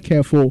you are not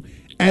careful,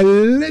 a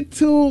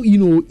little,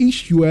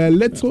 issue, a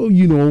little,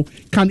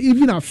 can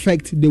even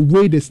affect the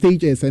way the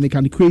stage is, and it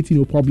can create,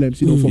 problems,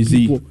 for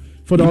people,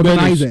 for the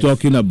organizers.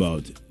 Talking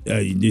about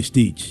the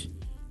stage.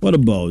 What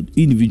about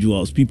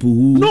individuals, people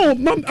who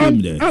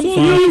came there? He's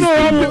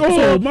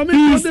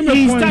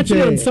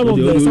touching on some of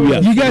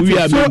the. You get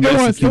it? So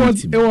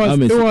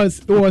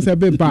it was a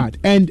bit bad.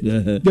 And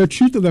the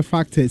truth of the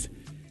fact is,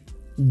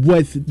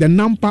 with the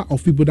number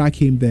of people that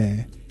came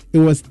there, it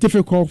was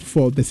difficult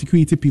for the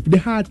security people. They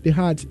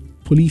had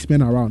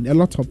policemen around, a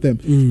lot of them,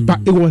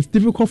 but it was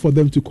difficult for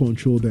them to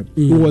control them.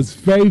 It was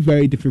very,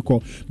 very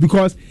difficult,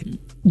 because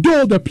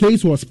though the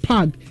place was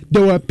packed,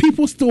 there were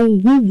people still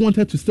who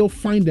wanted to still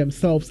find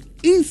themselves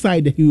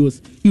inside the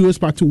Heroes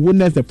Park to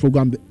witness the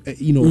program,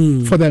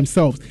 for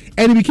themselves,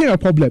 and it became a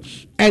problem.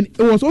 And it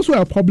was also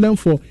a problem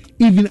for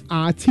even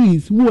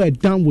artists who were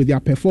done with their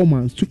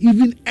performance to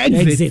even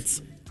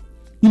exit.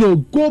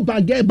 go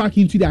back, get back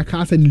into their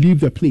cars and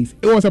leave the place.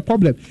 It was a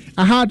problem.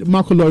 I had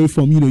Marco Laurie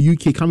from,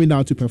 UK coming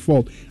down to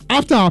perform.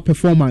 After our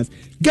performance,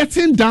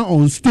 getting down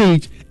on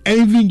stage and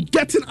even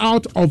getting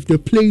out of the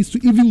place to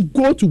even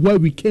go to where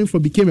we came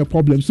from became a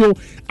problem. So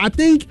I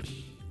think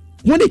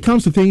when it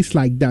comes to things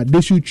like that,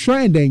 they should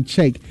try and then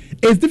check.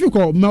 It's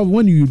difficult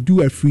when you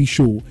do a free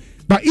show,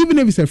 but even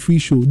if it's a free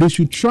show, they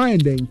should try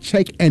and then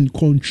check and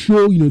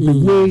control,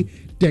 the way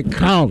the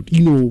crowd,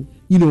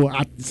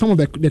 at some of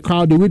the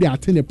crowd, the way they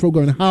attend the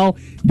program and how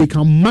they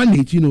can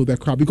manage, the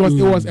crowd, because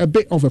it was a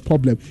bit of a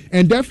problem.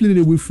 And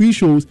definitely with free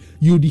shows,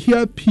 you'd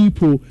hear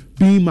people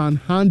being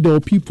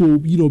manhandled, people,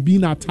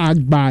 being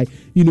attacked by,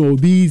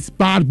 these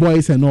bad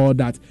boys and all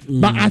that.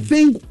 But I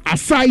think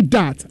aside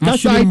that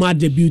shouldn't matter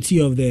the beauty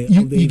of the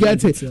you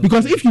get it itself.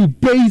 Because if you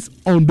base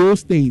on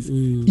those things,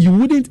 you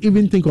wouldn't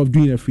even think of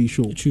doing a free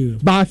show. True.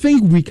 But I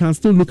think we can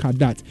still look at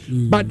that.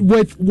 But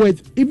with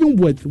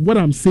what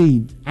I'm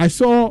saying, I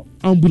saw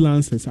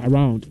ambulances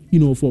around,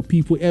 for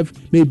people if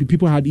maybe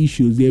people had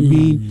issues, they're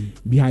being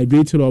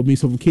dehydrated or being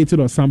suffocated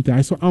or something.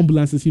 I saw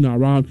ambulances,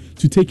 around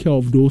to take care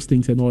of those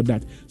things and all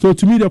that. So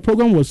to me, the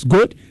program was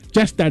good.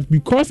 Just that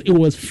because it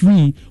was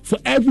free for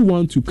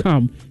everyone to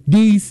come,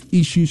 these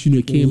issues,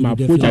 came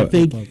up, which I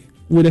think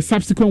with the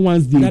subsequent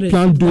ones they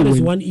plan doing. That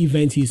is one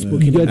event he's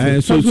spoken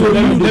about. So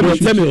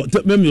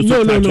let me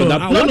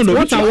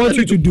what I want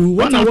you to do,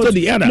 what I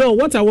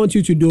want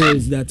you to do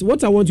is that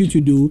what I want you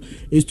to do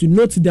is to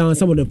note down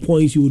some of the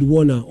points you would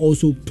wanna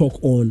also talk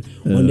on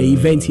the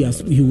event he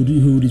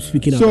would be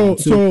speaking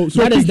about. So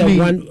that is the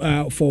one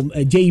from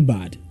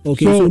J-Bad.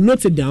 Okay, so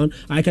note it down.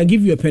 I can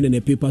give you a pen and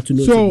a paper to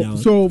note it down.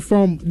 So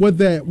from with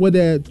the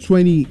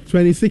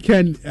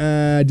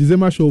 22nd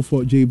December show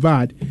for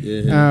J-Bad,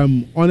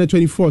 on the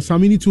 24th,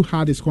 Samini too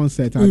had his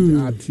concert at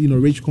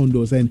Rich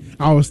Condos, and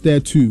I was there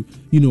too.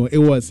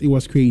 It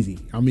was crazy.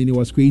 I mean, it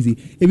was crazy.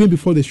 Even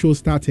before the show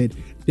started,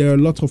 there are a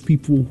lot of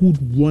people who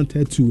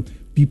wanted to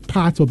be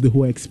part of the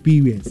whole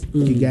experience.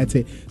 You get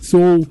it?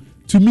 So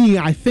to me,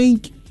 I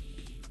think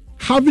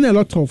having a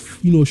lot of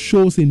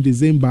shows in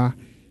December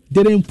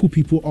didn't put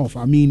people off.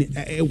 I mean,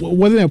 it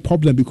wasn't a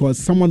problem because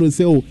someone would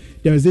say, "Oh,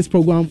 there's this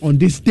program on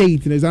this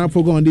date, and there's another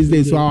program on this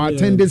day, so I'll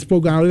attend this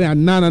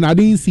program." No, I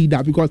didn't see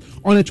that because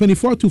on the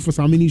 24th too for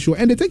Samini show,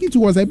 and the ticket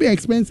was a bit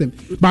expensive,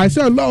 but I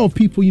saw a lot of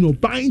people,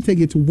 buying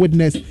tickets to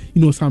witness,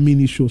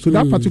 Samini show. So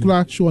that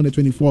particular show on the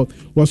 24th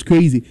was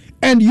crazy.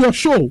 And your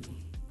show,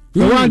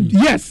 the one,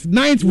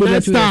 Night with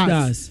the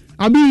Stars.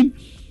 I mean,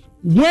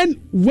 when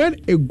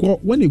it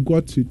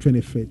got to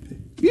 25th.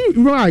 You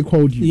remember I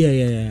called you?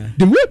 Yeah.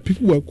 The way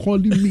people were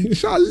calling me,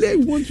 Charlie,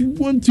 want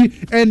to,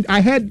 and I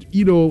heard,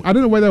 I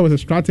don't know whether it was a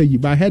strategy,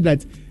 but I heard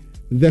that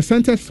the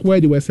centers where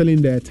they were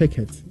selling their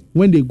tickets,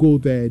 when they go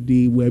there,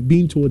 they were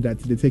being told that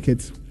the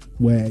tickets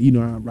were,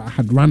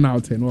 had run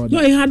out and all that.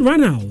 No, it had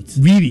run out.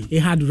 Really? It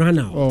had run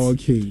out. Oh,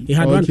 okay. It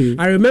had run.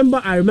 I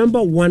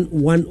remember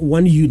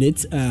one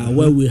unit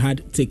where we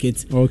had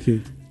tickets.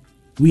 Okay.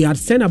 We had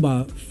sent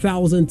about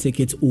 1,000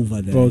 tickets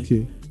over there.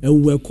 Okay.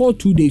 And we were called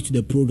 2 days to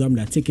the program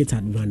that tickets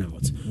had run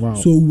out. Wow.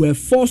 So we were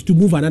forced to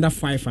move another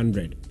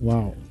 500.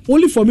 Wow.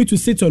 Only for me to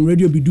sit on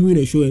radio, be doing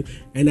a show,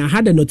 and I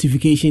had a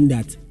notification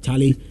that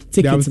Charlie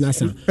tickets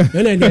nasa.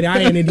 Then I did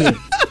I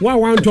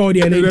What told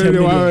you?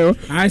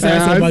 I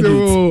said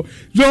so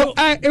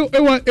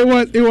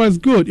it was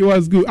good. It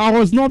was good. I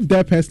was not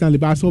there personally,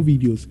 but I saw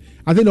videos.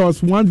 I think there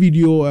was one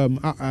video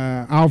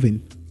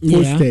Alvin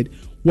posted. Yeah.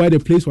 Where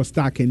the place was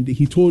stuck, and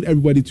he told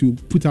everybody to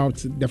put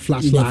out the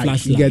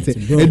flashlight. You get it,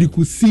 and you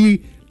could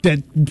see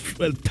the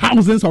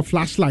thousands of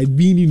flashlights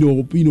being,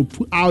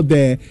 put out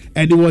there,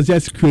 and it was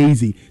just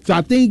crazy. So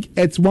I think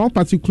it's one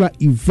particular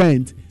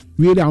event.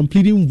 Really, I'm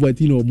pleading with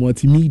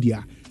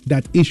multimedia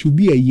that it should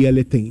be a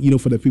yearly thing,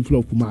 for the people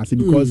of Kumasi,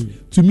 because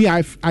to me,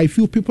 I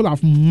feel people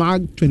have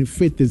marked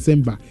 25th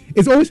December.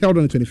 It's always held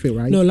on the 25th,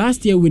 right? No,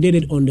 last year we did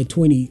it on the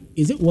 20.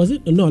 Was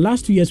it? No,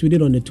 last 2 years we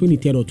did on the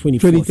 23rd or 24th.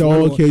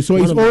 23rd, okay. So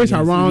it's always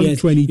around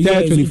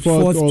 23rd,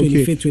 24th,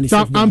 okay. 25th,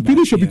 so I'm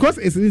pretty sure, because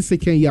it's in the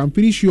second year, I'm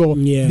pretty sure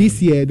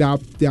this year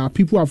that there are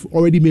people who have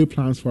already made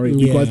plans for it,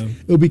 because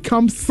it will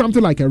become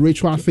something like a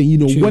ritual thing,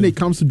 when it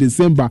comes to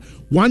December.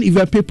 One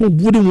event people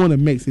wouldn't want to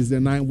mix is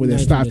the Night with the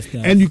Stars.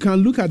 And you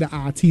can look at the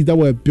artists that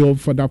were built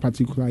for that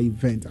particular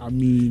event. I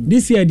mean,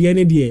 this year, the end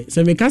of the year,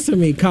 so make us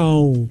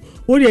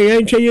what are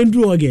you trying to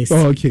do again?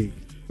 Okay.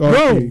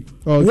 Bro,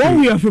 what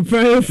we are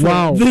preparing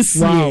for this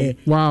year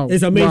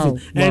is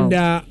amazing. And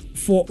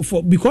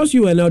for because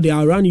you were now there,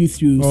 I'll run you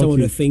through some of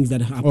the things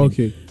that happened.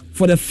 Okay.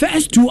 For the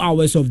first 2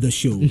 hours of the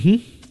show,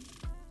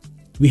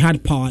 we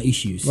had power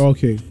issues.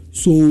 Okay.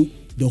 So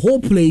the whole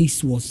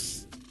place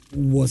was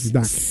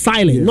dark.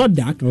 Silent, not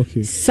dark,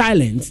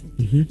 silent,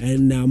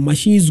 and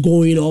machines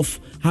going off,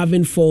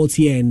 having faults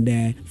here and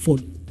there for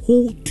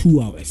whole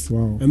 2 hours.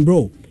 Wow. And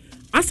bro,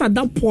 as at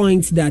that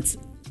point that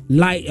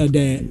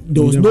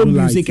there was no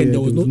music and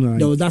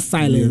there was that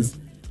silence.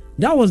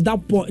 That was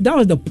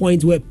the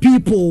point where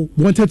people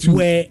were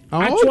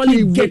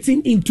actually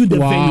getting into the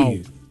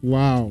venue.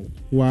 Wow.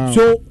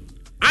 So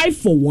I,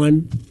 for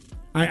one,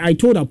 I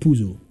told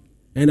Apuzo,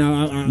 And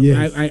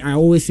I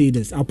always say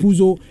this.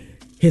 Apuzo,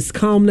 his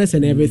calmness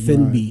and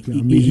everything,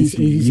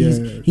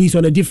 he's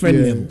on a different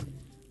level.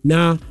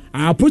 Now,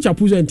 I approach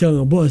Apuzo and tell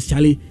him, boss,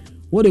 Charlie,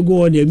 what they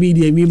go on the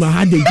media, me, my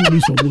heart they give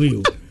me some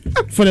way.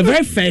 For the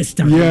very first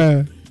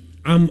time,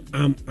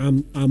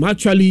 I'm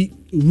actually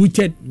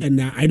rooted,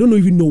 and I don't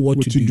even know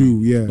what to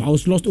do. I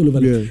was lost all over.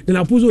 Then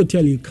Apuzo will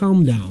tell you,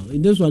 calm down.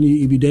 In this one,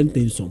 if you don't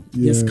think so,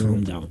 just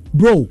calm down,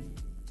 bro.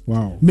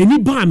 Wow. Many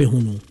bar me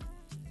hono.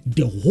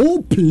 The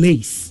whole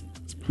place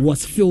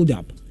was filled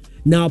up.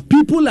 Now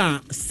people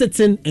are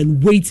sitting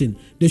and waiting.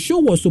 The show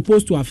was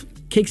supposed to have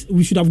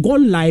we should have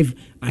gone live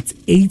at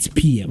 8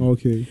 p.m.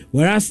 Okay.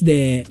 Whereas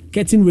the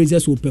curtain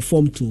raisers will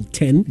perform till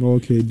 10.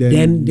 Okay.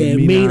 Then the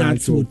main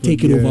acts will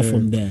take it over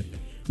from there.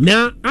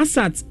 Now, as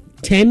at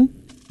 10,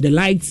 the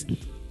lights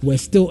were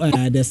still,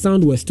 the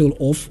sound was still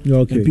off,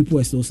 and people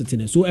were still sitting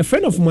there. So a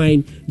friend of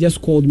mine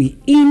just called me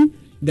in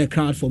the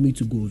crowd for me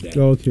to go there.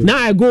 Okay. Now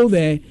I go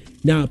there.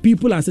 Now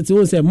people are sitting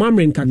and say,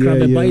 "Mamrin kakra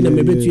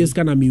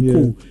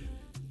be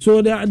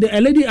So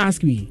the lady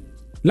asked me,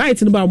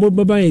 "Lights in the bar,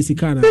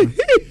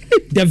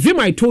 the vim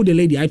I told the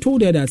lady, I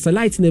told her that it's a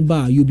light in the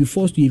bar, you'll be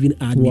forced to even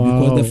add me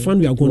because the fun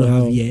we are going to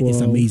have here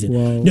is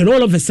amazing. Then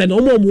all of a sudden,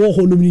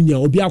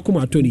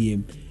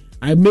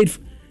 I made,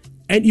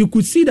 and you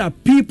could see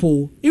that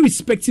people,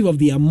 irrespective of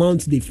the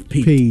amount they've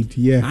paid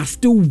are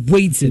still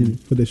waiting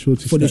for the show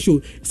to start. The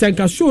show.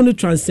 Sanka show no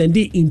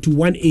transcended into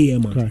 1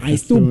 a.m. I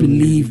still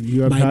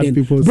believe by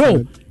then.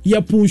 Bro,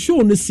 your pool show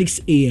no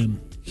 6 a.m.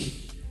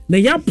 Now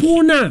your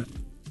pool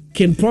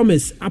can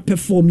promise I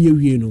perform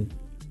you know.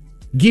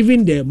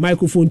 Giving the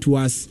microphone to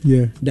us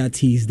that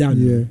he's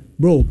done.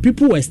 Bro,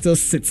 people were still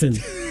sitting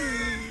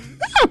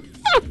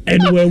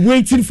and were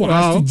waiting for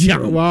us to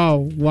jam.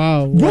 Bro,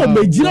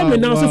 we jam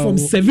announced from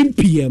 7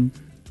 p.m.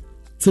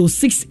 till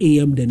 6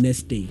 a.m. the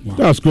next day.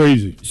 That's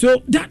crazy.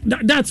 So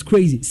that's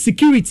crazy.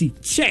 Security,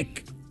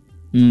 check.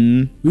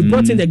 We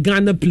brought in the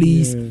Ghana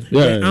police.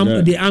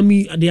 The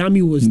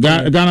army was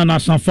there. Ghana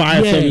National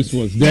Fire Service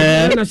was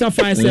there. Ghana National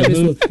Fire Service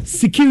was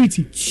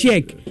security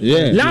check.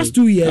 Last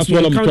 2 years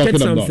we encountered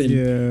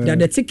something that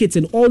the tickets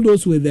and all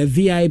those with the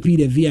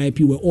VIP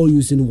were all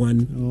using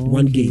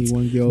one gate.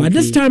 But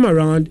this time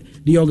around,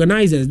 the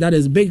organizers, that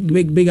is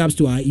big ups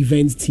to our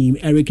events team,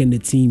 Eric and the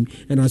team,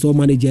 and as well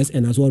managers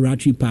and as well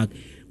Ratri Park.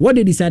 What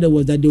they decided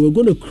was that they were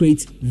going to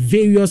create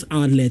various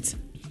outlets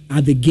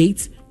at the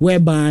gate,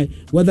 whereby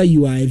whether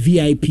you are a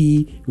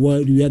VIP,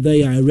 whether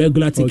you are a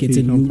regular ticket,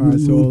 and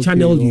we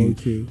channel you.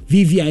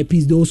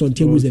 VVIPs, those on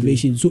table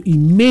reservation. So it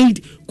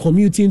made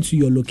commuting to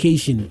your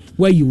location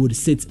where you would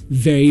sit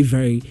very,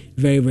 very,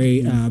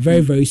 very,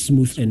 very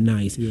smooth and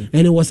nice.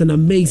 And it was an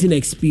amazing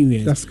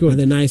experience. That's good. And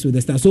the nice with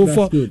the stars. So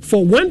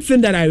for one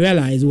thing that I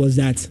realized was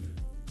that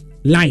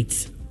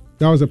light.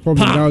 That was a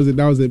problem.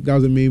 That was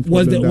a main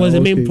problem. Was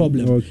the main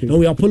problem. And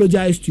we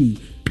apologize to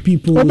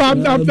people.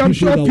 I'm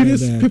sure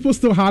people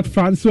still had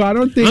fun, so I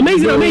don't think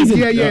amazing.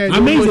 Yeah,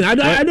 amazing. I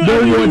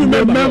don't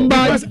remember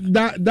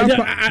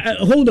that.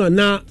 Hold on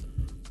now.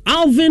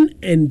 Alvin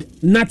and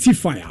Natty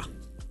Fire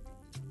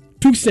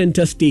took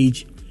center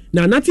stage.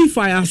 Now Natty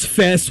Fire's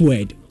first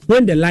word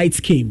when the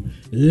lights came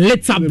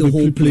lit up the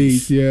whole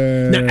place.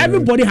 Now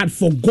everybody had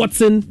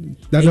forgotten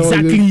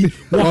exactly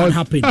what had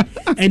happened,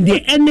 and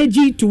the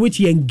energy to which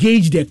he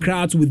engaged the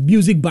crowds with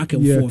music back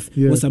and forth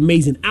was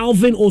amazing.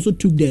 Alvin also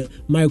took the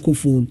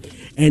microphone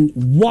and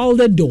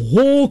wilded the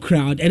whole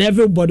crowd, and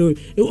everybody.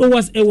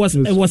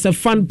 It was a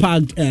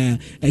fun-packed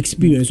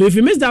experience. So if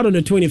you missed out on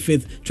the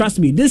 25th, trust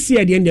me, this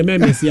year the end of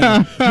members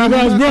because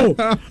bro,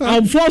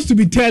 I'm forced to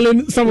be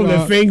telling some of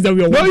the things that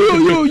we are. No,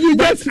 you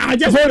just hold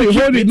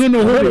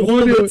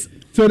it.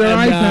 So the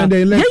right hand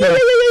and left.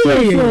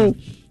 So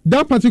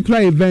that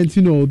particular event,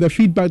 the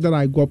feedback that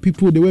I got,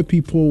 there were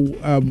people,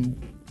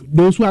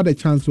 those who had a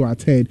chance to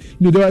attend.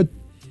 There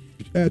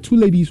were two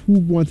ladies who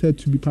wanted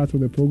to be part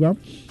of the program.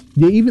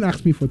 They even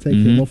asked me for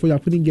ticket, but I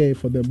couldn't get it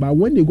for them. But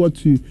when they got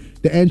to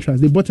the entrance,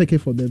 they bought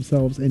ticket for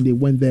themselves and they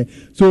went there.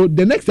 So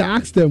the next day I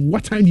asked them,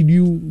 what time did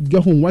you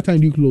get home? What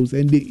time did you close?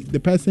 And the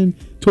person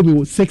told me it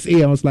was 6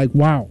 a.m. I was like,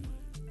 wow.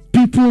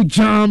 People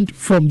jammed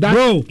from that.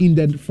 Bro.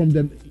 You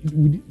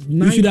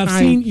should have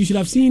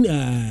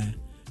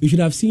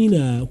seen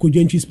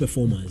Kojentry's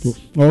performance.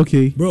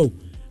 Okay. Bro,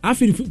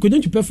 after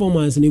Kojentry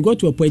performance and he got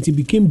to a point, he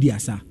became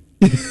Diasa.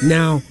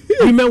 Now,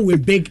 women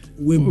with big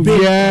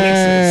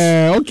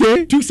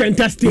okay. Took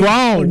center stage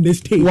on the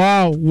stage.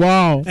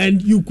 Wow.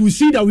 And you could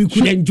see that we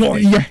could enjoy.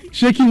 Yeah,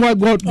 shaking what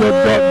God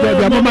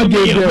Mama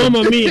gave them.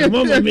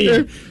 Mama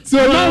mia. So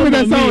now with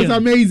the sound was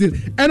amazing.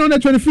 And on the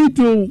 25th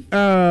to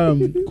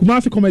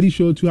Kumasi Comedy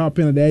Show to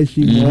happen at the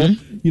SG Mall,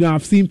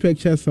 I've seen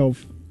pictures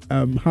of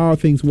how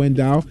things went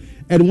down.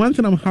 And one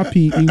thing I'm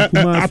happy in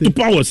Kumasi.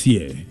 Atupa was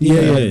here.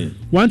 Yeah.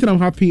 One thing I'm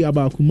happy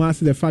about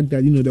Kumasi, the fact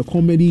that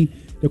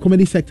the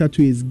comedy sector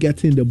too is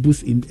getting the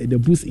boost in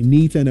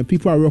it, and the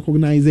people are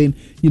recognizing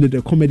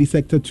the comedy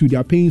sector too. They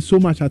are paying so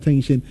much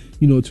attention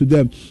to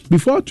them.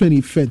 Before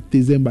 25th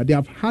December, they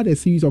have had a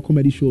series of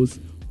comedy shows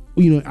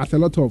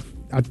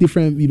at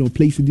different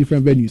places,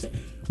 different venues.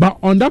 But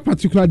on that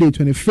particular day,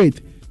 25th,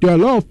 there are a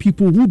lot of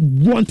people who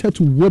wanted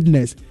to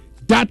witness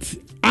that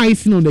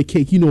icing on the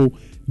cake, you know,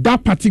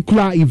 that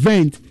particular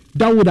event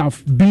that would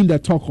have been the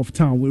talk of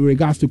town with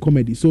regards to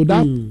comedy. So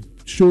that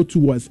show too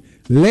was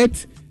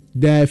lit.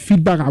 The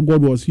feedback I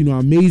got was, you know,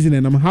 amazing,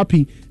 and I'm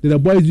happy that the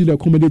boys do the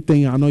comedy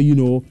thing and not, you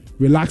know,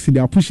 relaxing. They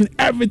are pushing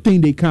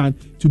everything they can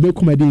to make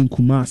comedy in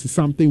Kumasi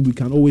something we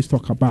can always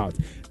talk about.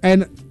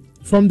 And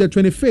from the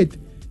 25th,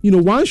 you know,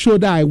 one show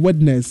that I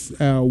witnessed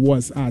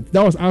was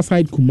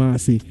outside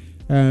Kumasi,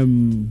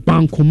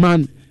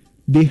 Bankuman.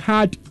 They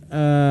had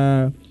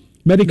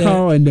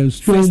Medical and then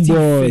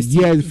Stonebwoy.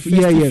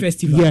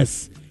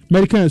 Yes,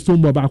 Medical and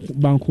Stonebwoy,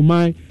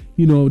 Bankuman.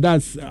 You know,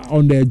 that's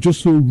on the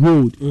Josso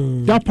Road.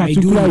 That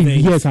particular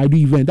I do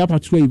event. That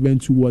particular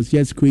event was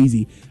just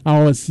crazy.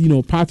 I was, you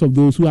know, part of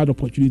those who had the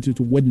opportunity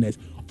to witness.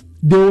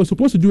 They were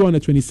supposed to do it on the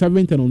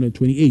 27th and on the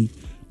 28th,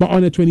 but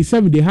on the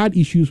 27th they had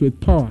issues with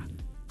power.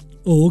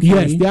 Oh, okay.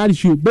 Yes, they had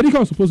issues.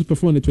 Medical was supposed to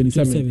perform on the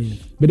 27th,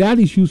 but they had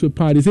issues with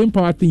power. The same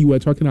power thing you were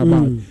talking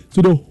about.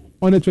 So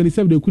on the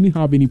 27th they couldn't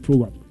have any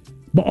program,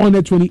 but on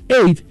the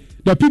 28th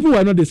the people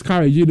were not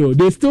discouraged. You know,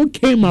 they still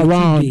came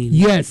around.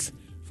 Yes.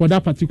 For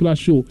that particular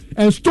show,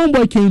 and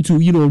Stonebwoy came to,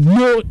 you know,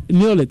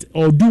 nail it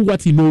or do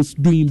what he knows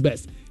doing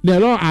best. There are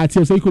a lot of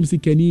artists, so you could see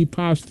Kenny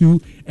pass through,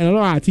 and a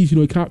lot of artists,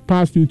 you know,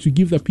 pass through to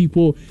give the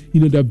people,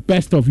 you know, the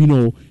best of, you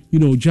know,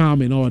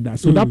 jam and all that.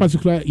 So that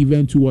particular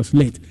event too was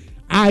lit.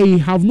 I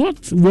have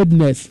not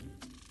witnessed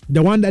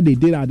the one that they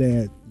did at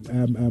the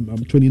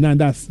 29.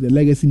 That's the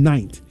Legacy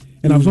Night,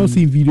 and I've not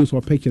seen videos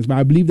or pictures, but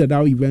I believe that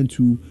event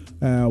too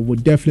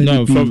would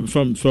definitely be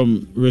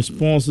from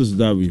responses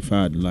that we've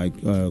had, like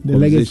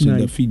conversation,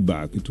 the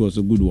feedback, it was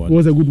a good one. It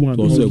was a good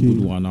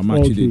one. I'm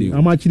actually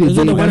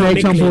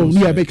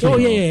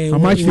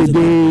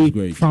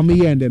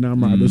family and then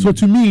Amado. So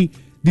to me,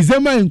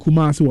 December in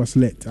Kumasi was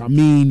lit. I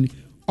mean,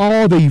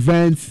 all the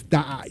events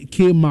that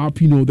came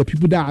up, you know, the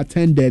people that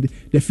attended,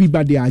 the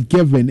feedback they are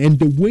given, and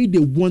the way they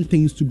want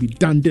things to be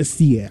done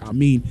this year. I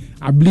mean,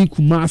 I believe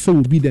Kumasi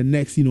will be the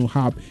next, you know,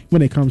 hub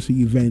when it comes to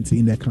events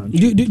in the country.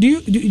 Do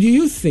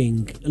you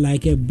think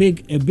like a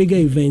bigger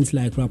event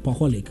like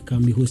Rapaholic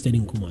can be hosted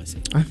in Kumasi?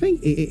 I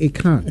think it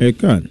can.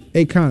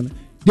 It can.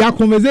 There are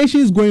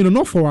conversations going on,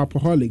 not for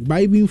Rapaholic,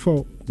 but even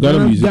for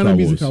Ghana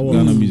Music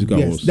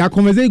Awards. There are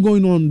conversations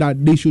going on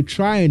that they should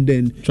try and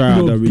then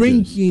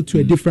bring it to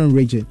a different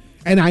region.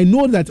 And I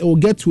know that it will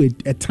get to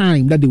a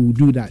time that they will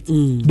do that.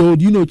 They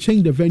would, you know,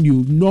 change the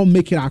venue, not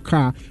make it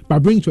Accra,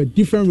 but bring it to a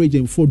different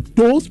region for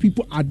those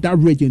people at that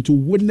region to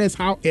witness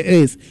how it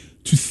is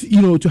to,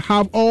 you know, to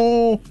have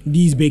all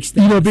these big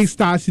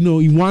stars, you know,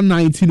 in one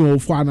night, you know,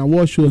 for an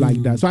award show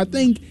like that. So I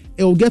think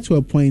it will get to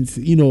a point,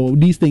 you know,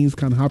 these things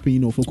can happen, you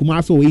know, for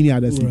Kumasi or any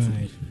other city.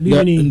 Right.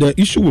 The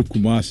issue with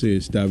Kumasi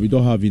is that we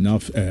don't have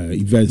enough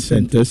event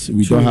centers.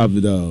 We don't have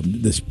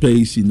the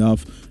space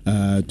enough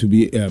to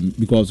be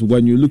because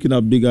when you're looking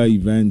at bigger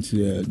events,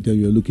 then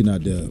you're looking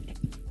at the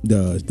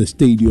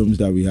stadiums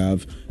that we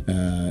have,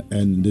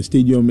 and the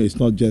stadium is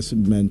not just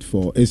meant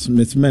for it's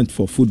meant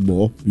for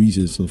football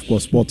reasons, of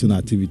course, sporting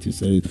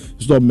activities.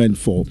 It's not meant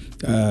for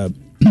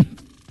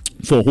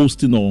for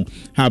hosting or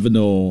having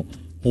or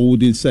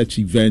holding such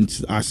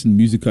events as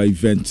musical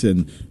events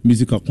and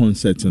musical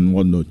concerts and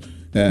whatnot.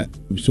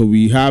 So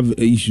we have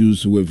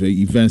issues with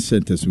event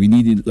centers. We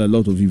need a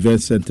lot of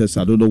event centers.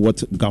 I don't know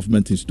what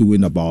government is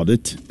doing about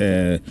it.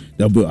 I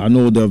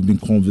know there have been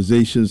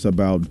conversations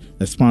about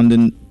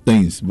expanding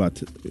things,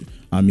 but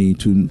I mean,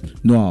 to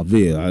no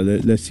avail.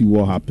 Let's see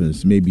what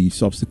happens. Maybe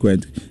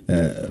subsequent,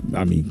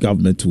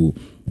 government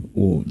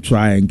will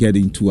try and get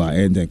into our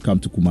end and come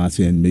to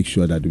Kumasi and make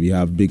sure that we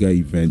have bigger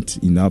events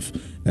enough.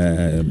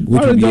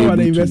 What about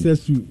the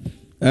investors too?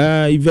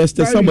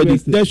 Investors, somebody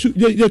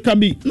there can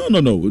be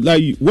no.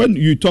 Like when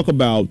you talk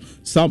about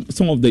some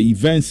of the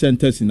event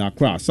centers in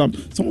Accra, some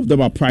of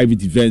them are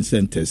private event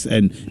centers,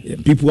 and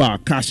people are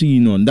cashing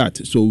in on that.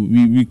 So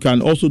we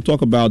can also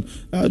talk about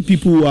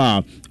people who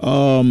are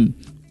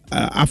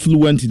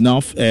affluent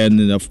enough,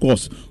 and of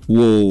course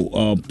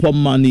will put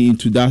money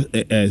into that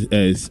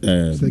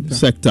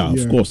sector,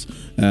 of course,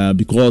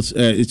 because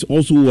it's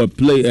also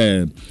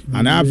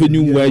an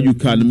avenue where you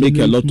can make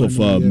a lot of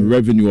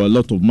revenue, a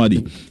lot of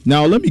money.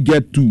 Now let me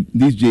get to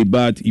this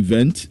JBAT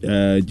event,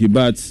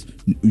 JBAT's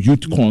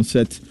youth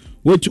concert,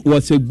 which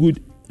was a good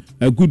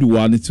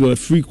one. It's a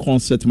free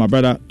concert my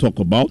brother talked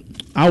about.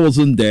 I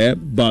wasn't there,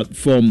 but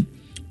from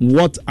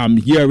what I'm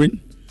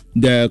hearing,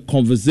 the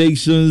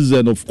conversations,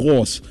 and of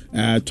course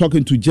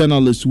talking to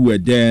journalists who were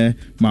there,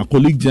 my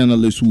colleague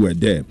journalists who were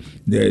there,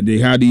 they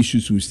had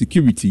issues with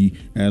security,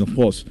 and of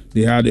course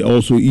they had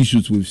also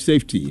issues with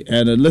safety.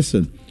 And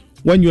listen,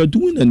 when you're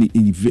doing an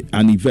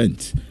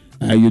event,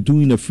 you're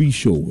doing a free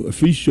show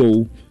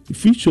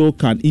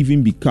can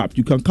even be capped.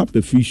 You can cap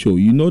a free show.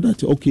 You know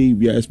that, okay,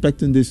 we are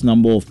expecting this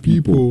number of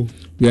people.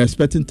 We are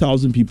expecting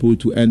 1,000 people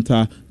to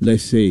enter,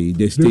 let's say,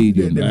 the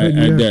stadium,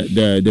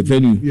 the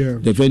venue. Yeah.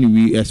 The venue,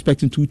 we are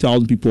expecting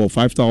 2,000 people or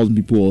 5,000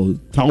 people or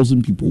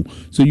 1,000 people.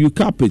 So you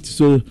cap it.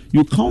 So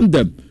you count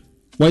them.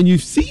 when you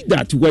see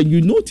that, when you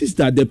notice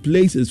that the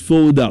place is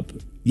filled up,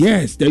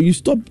 yes, then you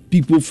stop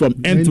people from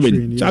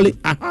entering. Charlie,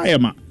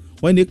 ahayama.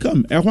 When they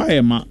come,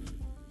 ahayama,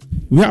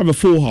 we have a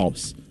full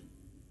house.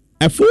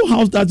 A full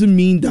house doesn't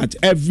mean that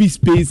every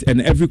space and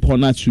every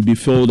corner should be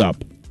filled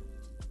up.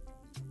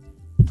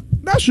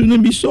 That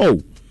shouldn't be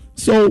so.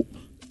 So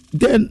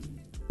then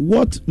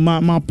what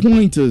my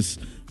point is,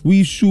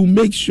 we should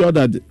make sure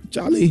that,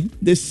 Charlie,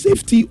 the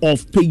safety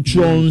of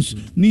patrons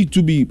need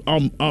to be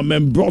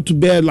brought to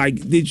bear.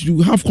 Like, they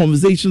should have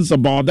conversations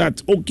about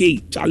that. Okay,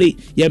 Charlie,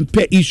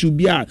 issue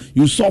be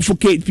you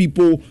suffocate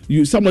people,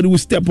 somebody will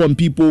step on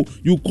people,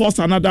 you cause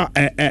another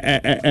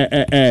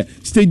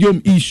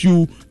stadium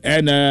issue,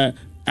 and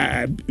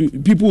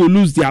people will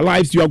lose their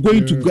lives. You are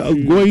going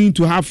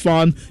to have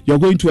fun. You're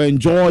going to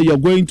enjoy. You're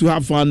going to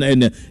have fun,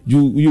 and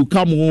you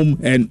come home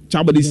and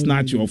somebody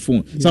snatch your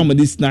phone.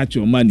 Somebody snatch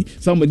your money.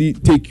 Somebody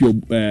take your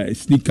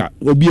sneaker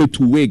or be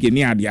to wake and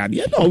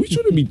No, we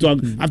shouldn't be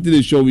talking after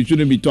the show. We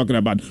shouldn't be talking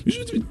about. We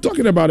should be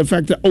talking about the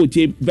fact that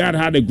James Bad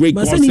had a great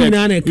concert.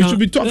 We should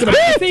be talking about.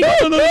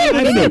 No.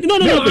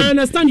 I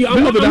understand you.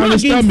 I'm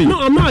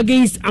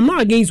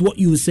not against what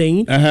you were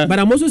saying, but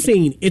I'm also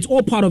saying it's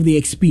all part of the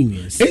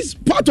experience. It's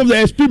part of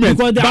the experience,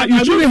 but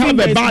you shouldn't have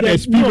a bad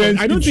experience.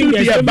 I don't think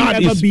there's a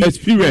bad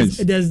experience.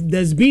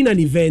 There's been an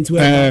event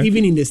where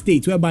even in the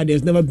States whereby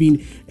there's never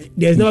been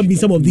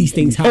some of these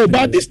things happening. Oh,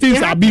 but these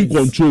things are being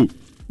controlled.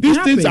 These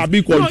things are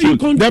being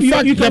controlled. No,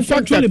 you can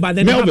control it, but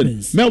then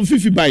Melvin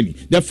Fifi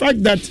Baini. The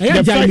fact that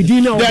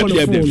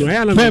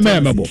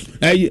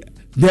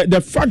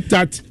the fact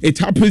that it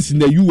happens in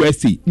the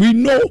USA, we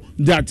know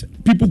that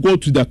people go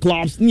to the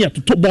clubs near to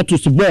top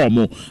bottles of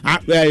warm.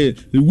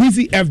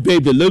 Wizzy F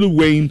Baby, Lil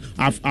Wayne,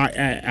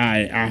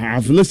 I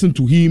have listened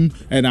to him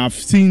and I've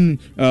seen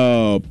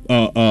videos,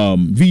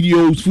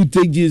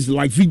 footages,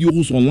 like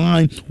videos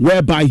online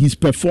whereby he's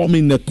performing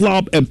in the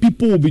club and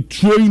people will be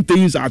throwing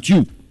things at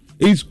you.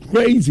 It's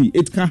crazy.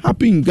 It can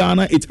happen in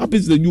Ghana. It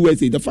happens in the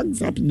USA. The fact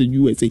it's happening in the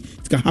USA,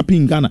 it can happen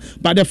in Ghana.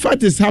 But the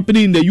fact it's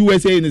happening in the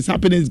USA and it's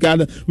happening in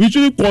Ghana, we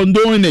shouldn't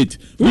condone it.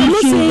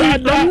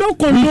 I'm not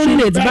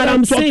condoning it, but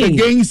I'm saying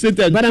against it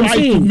and try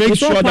to make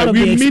sure that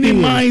we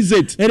minimize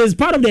it. It is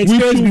part of the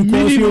experience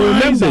because you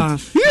remember at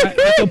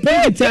the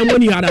point in time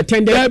when you had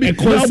attended a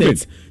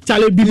concert.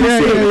 Charlie, let me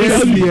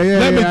tell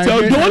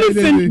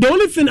you. The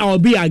only thing I'll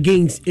be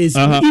against is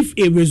if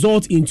it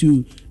results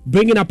into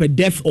bringing up a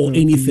death or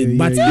anything.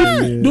 But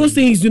if those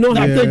things do not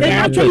happen, they're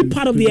actually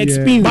part of the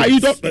experience. But you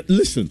don't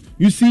listen.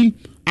 You see,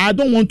 I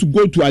don't want to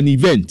go to an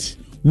event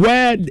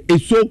where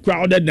it's so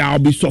crowded that I'll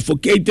be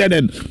suffocated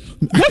and.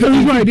 That's the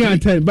reason I didn't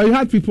attend. But you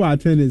had people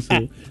attending. So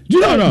I don't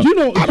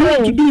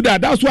want to do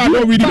that. That's why I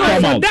don't really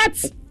come out.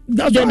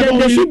 There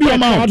should be a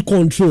crowd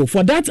control.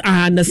 For that,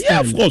 I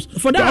understand. Yeah, of course.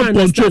 For that, I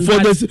understand.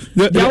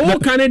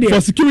 For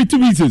security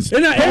reasons.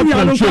 Crowd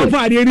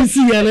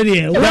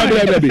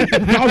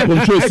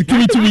control,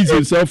 security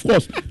reasons, of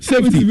course.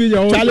 Safety.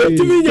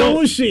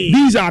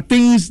 These are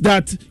things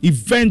that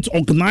event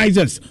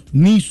organizers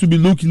needs to be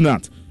looking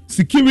at.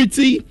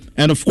 Security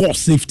and, of course,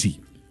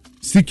 safety.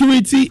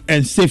 Security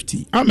and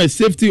safety. I'm a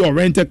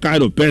safety-oriented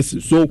kind of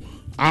person, so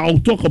I'll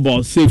talk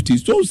about safety.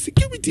 So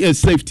security and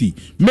safety.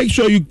 Make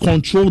sure you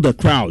control the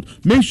crowd.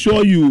 Make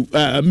sure you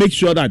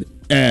that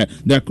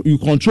you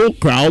control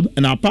crowd.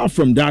 And apart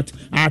from that,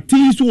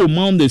 artists who will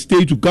mount the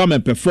stage to come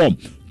and perform,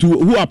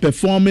 who are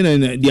performing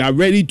and they are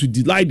ready to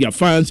delight their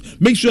fans,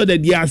 make sure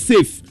that they are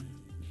safe.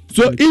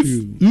 So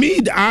if me,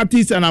 the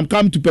artist, and I'm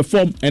coming to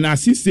perform, and I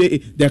say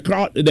the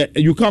crowd,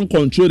 you can't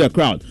control the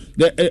crowd.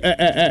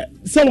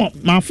 Some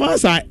of my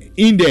fans are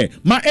in there.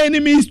 My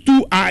enemies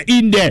too are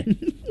in there.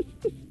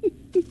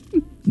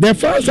 The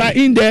fans are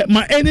in there.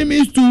 My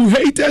enemies too.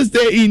 Haters,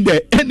 they're in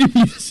there.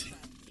 Enemies.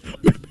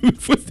 Where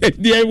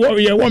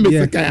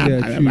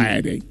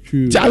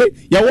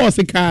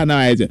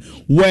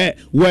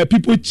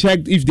people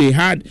checked if they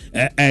had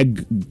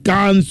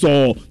guns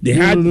or they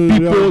had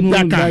people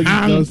that can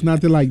hang. There's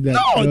nothing like that.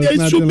 No,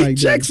 there should be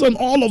checks on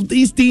all of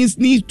these things.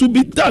 Needs to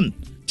be done.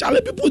 Charlie,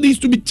 people needs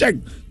to be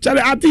checked.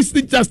 Charlie, artists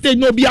need to stay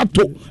no be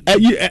ato.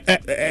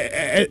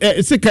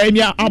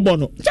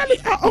 Charlie,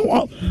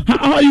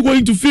 how are you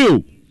going to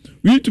feel?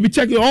 We need to be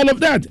checking all of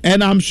that,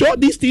 and I'm sure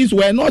these things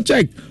were not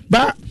checked.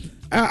 But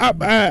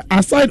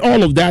aside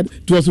all of that,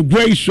 it was a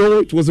great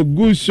show. It was a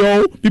good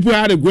show. People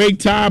had a great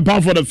time,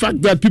 apart from the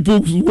fact that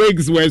people's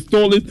wigs were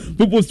stolen,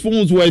 people's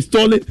phones were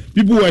stolen,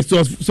 people were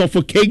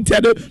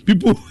suffocated,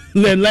 people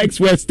their legs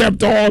were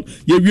stepped on.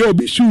 You will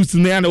be shoes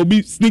and there will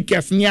be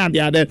sneakers. There's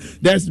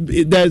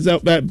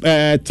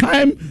a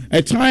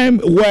time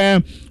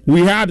where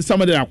we had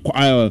some of the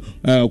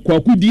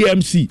Kwaku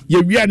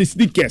DMC. We had the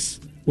sneakers.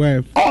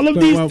 Where? All of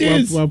these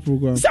things. What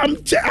program?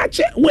 Some check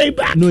way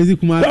back. No, is it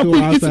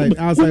Kumasi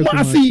outside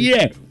Kumasi?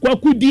 Yeah.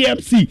 Kwaku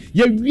DMC.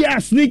 Yeah,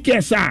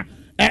 sneakers.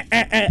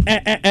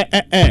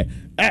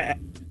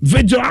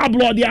 Visual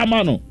blood,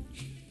 mano.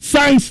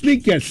 Signed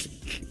sneakers.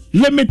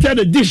 Limited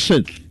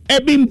edition.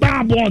 Ebin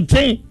Barbon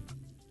thing.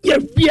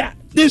 Yeah.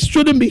 This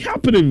shouldn't be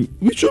happening.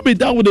 We should be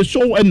done with the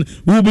show and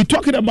we'll be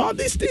talking about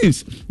these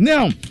things.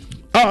 Now,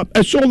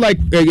 a show like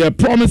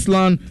Promised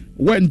Land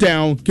went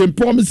down, came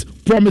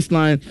Promised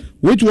Land,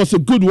 which was a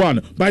good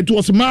one, but it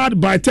was marred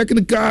by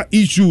technical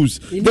issues.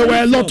 There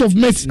were a lot of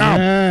mishaps.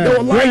 There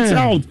were lights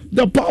out,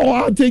 the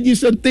power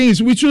outages and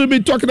things. We shouldn't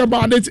be talking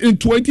about it in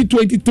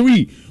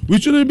 2023. We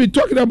shouldn't be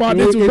talking about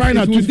it right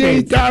now. Today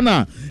in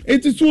Ghana,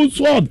 it is so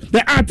short.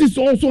 The artist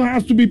also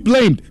has to be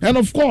blamed. And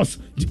of course,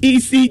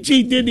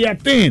 ECG did their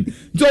thing.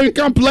 So you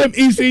can't blame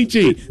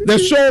ECG. The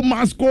show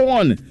must go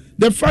on.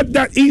 The fact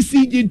that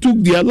ECG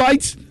took their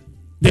lights,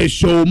 the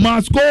show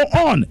must go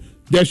on.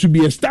 There should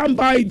be a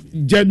standby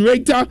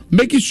generator,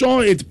 making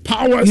sure it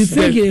powers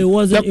it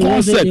wasn't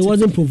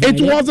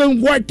provided? It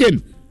wasn't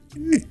working.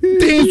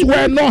 Things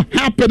were not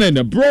happening,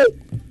 bro.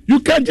 You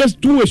can't just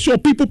do a show.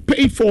 People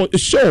paid for a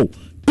show,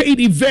 paid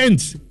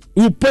events,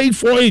 who paid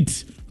for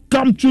it.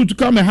 Come through to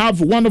come and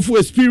have wonderful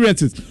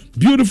experiences,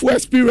 beautiful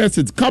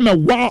experiences. Come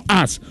and wow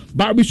us.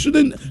 But we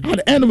shouldn't, at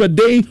the end of the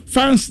day,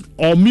 fans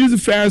or music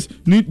fans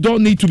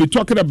don't need to be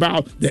talking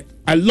about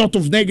a lot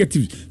of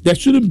negatives. There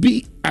shouldn't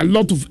be a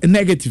lot of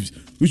negatives.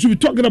 We should be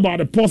talking about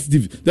the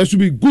positive. There should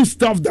be good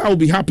stuff that will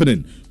be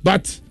happening.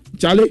 But,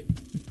 Charlie,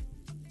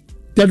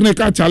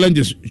 technical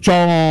challenges.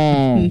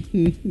 To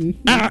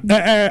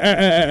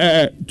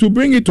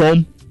bring it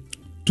home,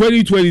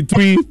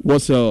 2023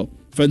 was a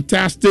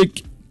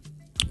fantastic.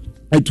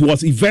 It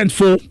was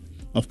eventful.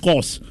 Of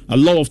course, a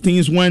lot of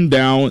things went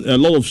down. A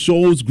lot of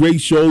shows,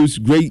 great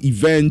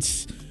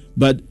events.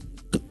 But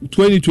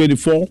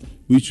 2024,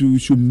 we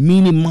should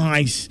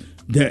minimize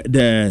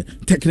the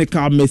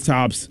technical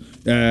mishaps,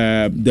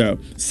 the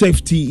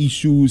safety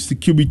issues,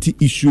 security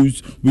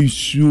issues. We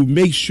should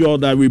make sure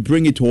that we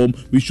bring it home.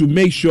 We should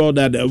make sure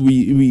that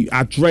we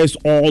address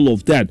all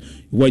of that.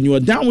 When you are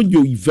done with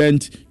your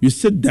event, you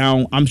sit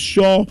down. I'm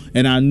sure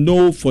and I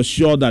know for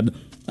sure that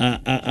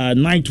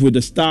Night with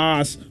the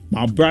Stars,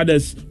 my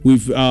brothers,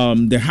 with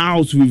the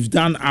house, we've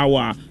done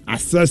our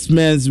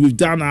assessments. We've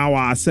done the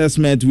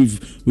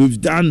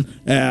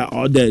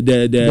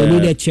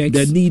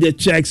needed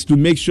checks to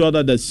make sure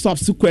that the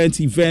subsequent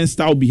events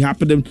that will be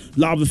happening,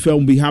 Love Affair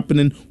will be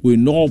happening, will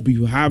not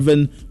be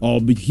having or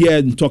be here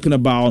and talking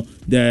about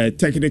the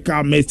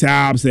technical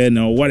mishaps and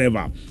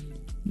whatever.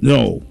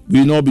 No,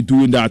 we'll not be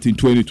doing that in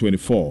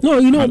 2024.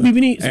 No,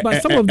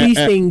 but some of these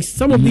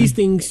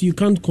things, you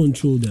can't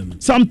control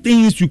them. Some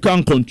things you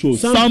can't control.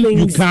 Some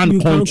you can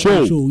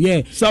control.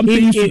 Yeah. Some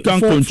things you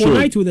can't control. For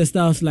Night with the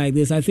Stars like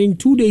this, I think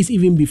 2 days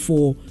even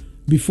before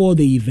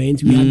the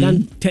event, we had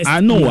done tests. I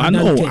know.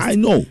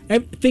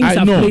 Things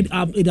have played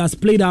up. It has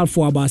played out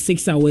for about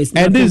 6 hours.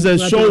 And this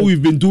is a show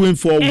we've been doing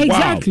for a while.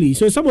 Exactly.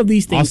 So some of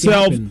these things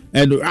ourselves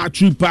and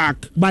Archery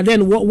Park. But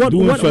then what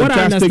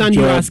I understand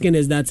you asking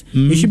is that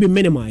it should be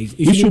minimized.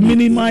 It should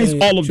minimize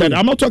all of that.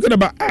 I'm not talking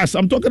about us.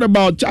 I'm talking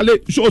about Charlie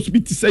shows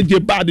me to say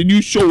about the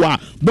new show.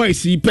 Boy,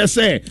 see per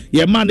se,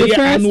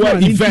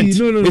 annual event.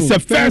 It's a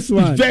first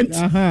event.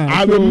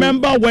 I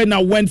remember when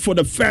I went for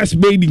the first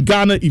Made in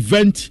Ghana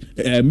event.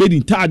 Made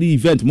in Tadi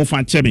event,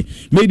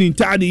 Made in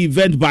Tadi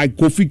event by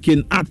Kofi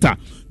Kinata.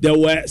 There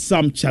were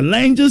some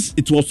challenges.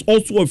 It was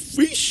also a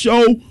free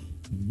show,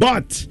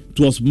 but it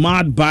was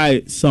marred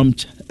by some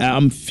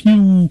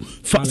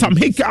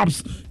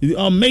hiccups,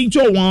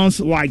 major ones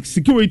like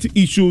security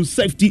issues,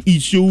 safety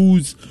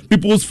issues,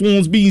 people's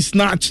phones being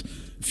snatched.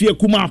 Fear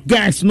Kuma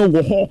guys no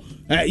wo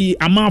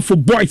amount for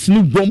boys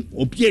no boom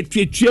or trip.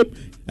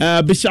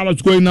 Big shout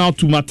out going out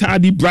to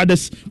Matadi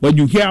brothers. When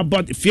you hear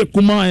about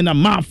Fiekuma and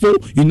Amafo,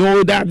 you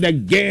know that the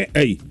gay.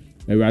 Hey,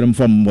 I them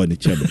from the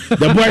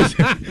boys,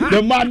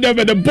 the man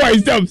never the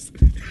boys them.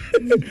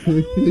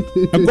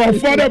 I go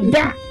for the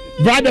back.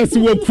 Brothers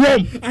were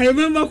chrome. I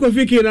remember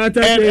Kofi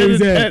Kinata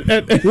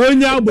saying,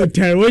 "When you would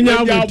tell,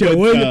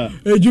 Ejuano,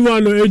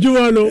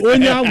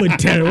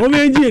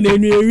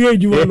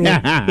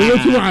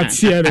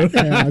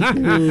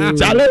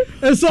 Charlie,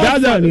 it's all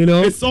fun, you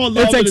know. It's all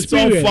love, it's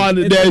all fun,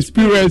 the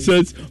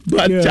experiences.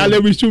 But Charlie,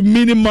 we should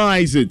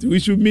minimize it.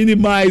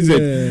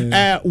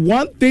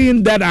 One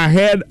thing that I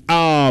had,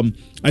 a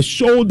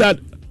show that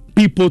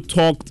people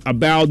talked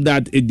about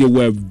that they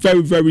were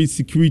very, very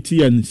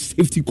security and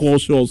safety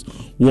cautious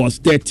was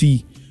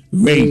Dirty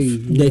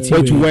Rave,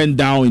 which went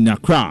down in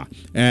Accra.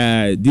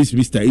 This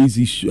Mr.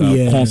 Easy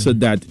concert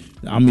that,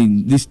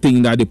 this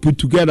thing that they put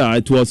together,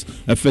 it was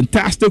a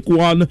fantastic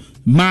one.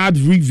 Mad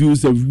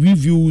reviews. The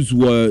reviews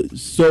were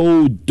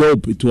so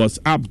dope. It was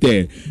up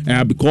there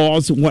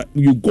because when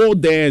you go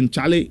there and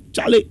Charlie,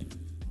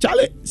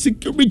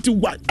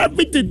 security,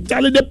 everything,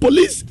 Charlie, the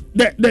police,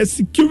 the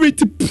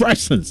security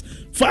presence,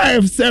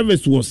 fire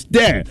service was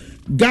there,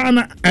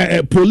 Ghana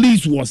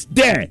police was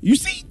there. You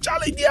see,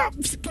 Charlie, they are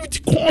security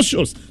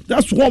cautious.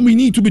 That's what we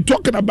need to be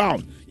talking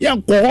about. Yeah,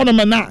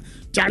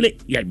 Charlie,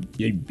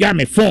 you got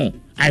my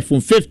phone,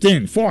 iPhone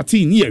 15,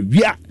 14,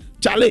 yeah,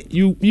 Charlie,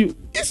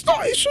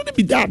 it shouldn't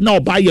be that now,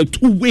 but you're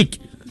too weak.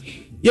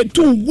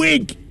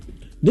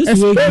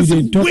 This week you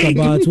didn't talk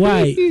about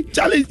why.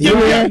 Charlie, your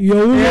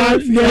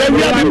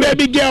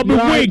baby girl be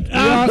weak.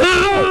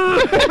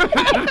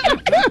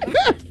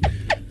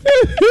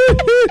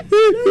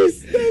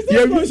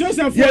 me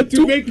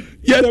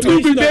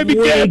baby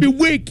girl be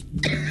weak.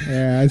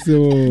 Yeah,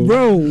 so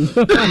bro.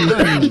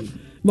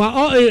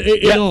 But you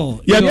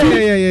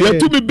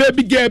to me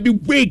baby girl be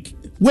weak.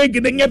 Wake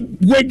get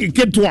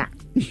to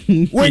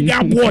wake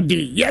up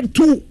body. Yeah,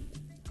 too.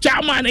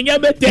 Chairman and you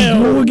better.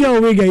 No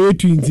girl wake your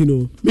twins, you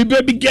know. Me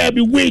baby girl be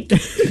weak.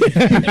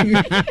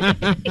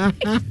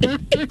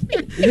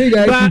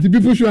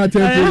 People should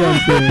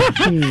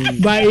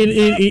attend. But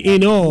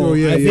in all,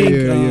 I think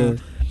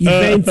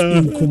events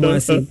in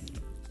Kumasi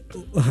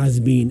has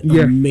been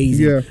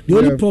amazing. Yeah, the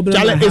only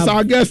problem is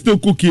our girl still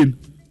cooking.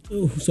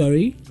 Oh,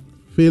 sorry.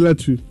 Failure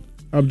to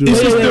Abdul.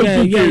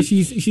 Yeah,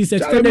 she's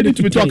extended it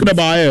to be talking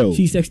about hell.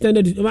 She's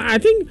extended it. I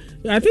think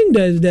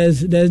there's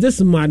this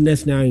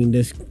madness now in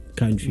this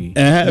country.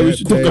 We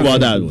should talk about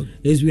that one.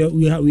 Is we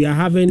are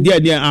having we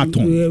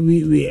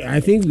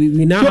I think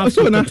we now have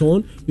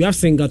Singaton. We have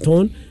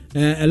Singaton.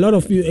 A lot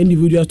of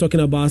individuals talking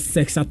about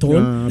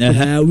sexathon.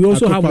 We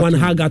also have one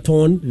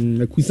hagathon.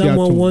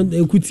 Someone want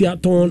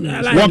equity-athon.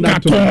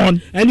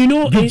 Walkathon. And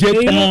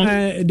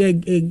the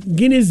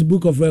Guinness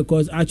Book of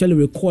Records actually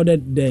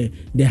recorded the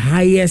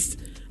highest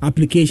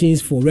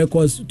applications for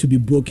records to be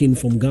broken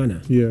from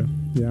Ghana.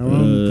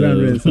 Around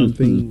 300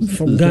 something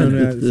from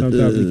Ghana.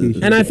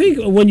 Applications. And I think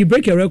when you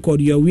break a record,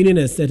 you're winning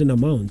a certain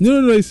amount.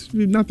 No, it's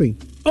nothing.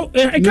 Oh,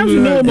 it comes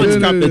with no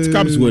money. It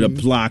comes with a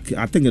plaque.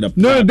 I think that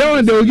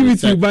one they will give it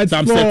to you, but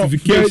some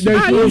certification.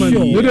 There's no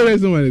money.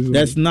 There's no money.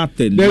 There's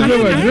nothing. There's no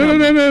money. No. I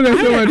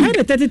had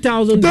a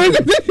 $30,000.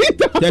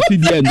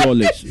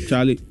 $30,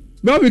 Charlie.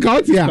 No, we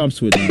can't here. Comes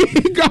with that.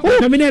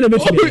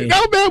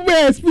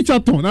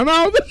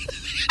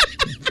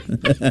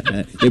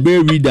 They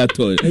better read that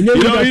one.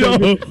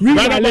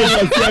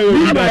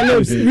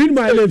 Read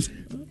my lips.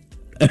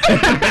 No,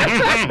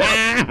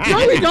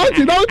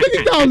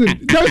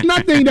 30,000. There's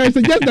nothing that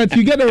suggests that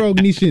you get a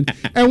recognition.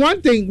 And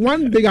one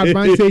big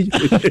advantage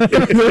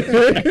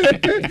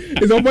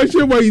is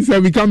unfortunately what you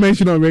said we can't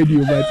mention on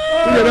radio, but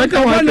I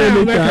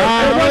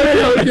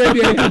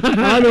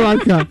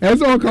don't know.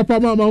 That's all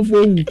Kapama man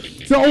for.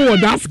 So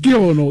that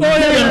skill, no. That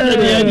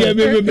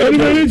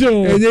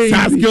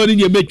skill in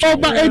your bitch. Oh,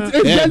 but it's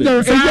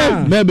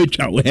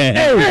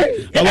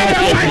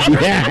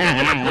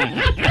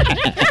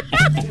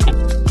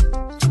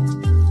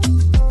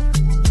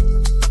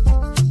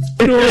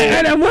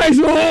And the boys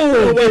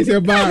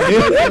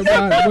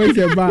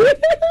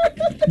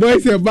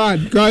are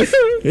bad because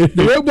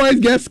the way boys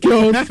get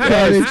skills.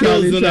 Charlie.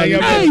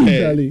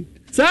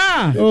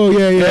 Sir. Oh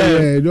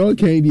yeah.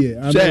 Okay,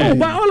 yeah.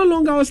 But all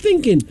along I was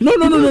thinking. No.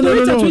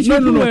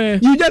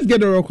 You just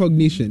get a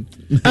recognition,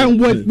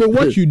 and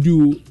what you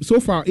do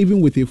so far,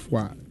 even with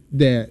Ifwa,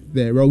 the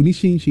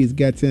recognition she's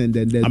getting,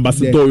 the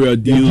ambassadorial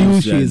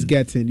deals she's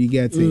getting, you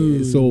get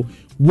it. So.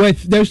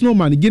 There's no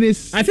money.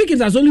 Guinness. I think it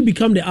has only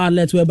become the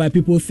outlet whereby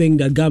people think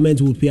that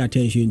government will pay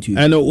attention to.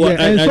 And so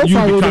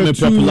you becoming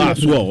popular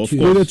as well. Of course.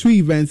 With the two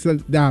events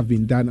that have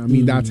been done, I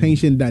mean, the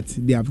attention that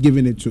they have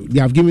given to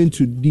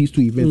these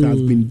two events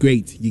has been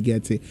great. You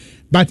get it.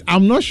 But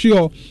I'm not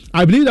sure.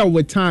 I believe that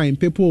with time,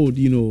 people would,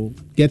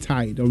 get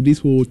tired of this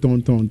whole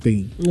ton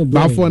thing.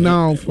 But for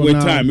now,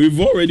 time, we've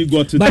already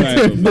got to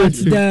time. But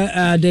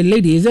the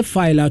lady, is it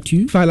Phyla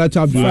too? Phyla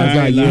Abdul.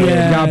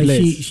 Yeah,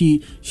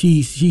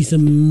 she's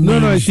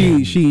amazing. No,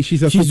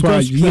 she's a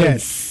surprise.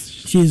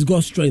 Yes, she's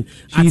got strength.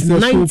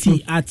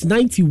 At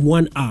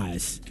 91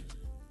 hours,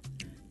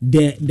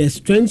 the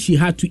strength she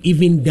had to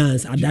even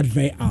dance at that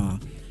very hour.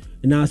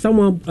 Now,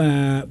 someone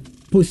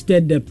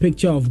posted the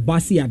picture of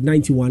Bassi at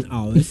 91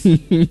 hours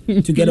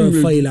together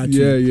with Faila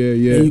 2.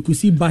 Yeah. And you could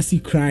see Bassi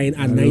crying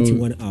at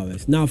 91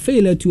 hours. Now,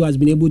 Faila 2 has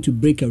been able to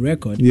break a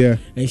record. Yeah.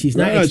 And she's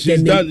now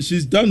extending.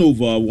 She's done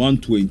over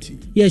 120.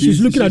 Yeah,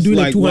 she's looking at doing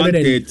like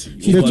 200.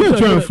 She's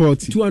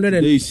 240.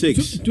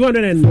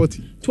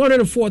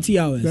 240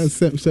 hours.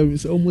 That's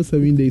almost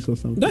 7 days or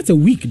something. That's a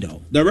week,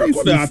 though. The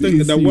record, I think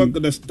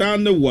the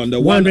standard one,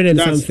 the 100 and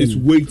that something. is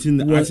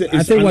waiting. I think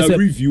the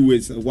review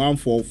is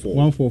 144.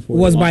 144.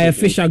 Was by a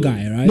Fisher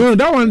guy, right? No,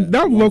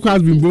 that record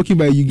has been broken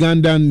by a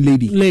Ugandan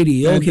lady.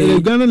 Okay. The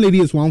Ugandan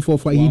lady is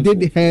 144. He did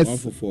the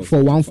hairs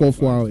for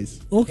 144 hours.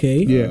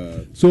 Okay.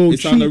 Yeah. So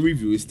it's on the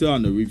review. It's still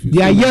on the review.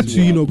 They are yet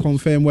to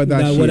confirm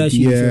whether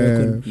she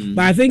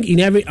But I think in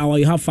every hour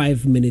you have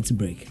 5 minutes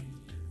break.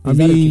 I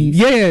mean,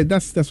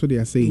 that's what they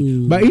are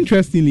saying. But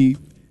interestingly,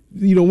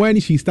 when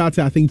she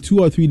started, I think 2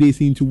 or 3 days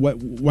into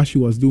what she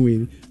was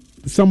doing,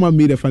 someone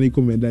made a funny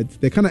comment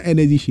that the kind of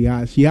energy she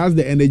has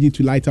the energy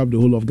to light up the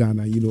whole of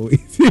Ghana. The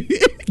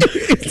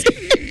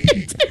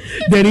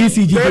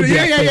ECG.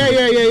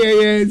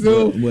 Yeah.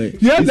 So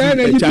you have the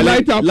energy to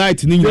light up.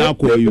 Lightning that's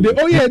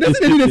the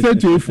energy they said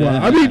to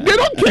Ifwa. I mean, they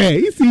don't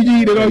care.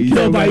 ECG, they don't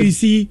care. But you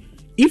see,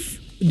 if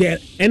the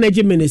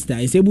energy minister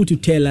is able to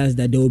tell us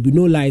that there will be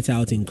no lights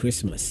out in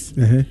Christmas,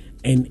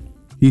 and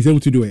he's able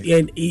to do it,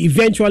 and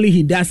eventually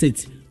he does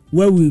it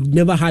where we've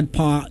never had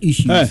power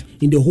issues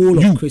in the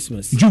whole of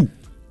Christmas.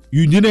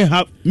 You didn't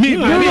have me.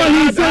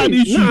 I'm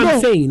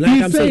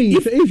saying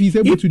if he's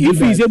able to do that.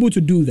 If he's able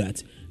to do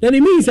that, then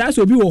it means that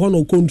will be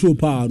no control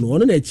power, no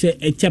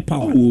check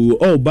power.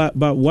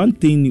 But one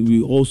thing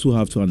we also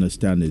have to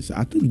understand is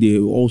I think they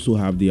also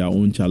have their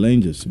own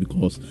challenges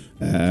because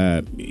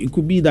it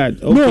could be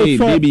that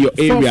maybe your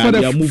area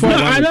they are moving.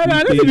 I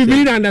don't think you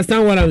really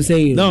understand what I'm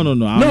saying. No.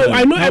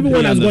 I know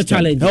everyone has got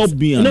challenges. Help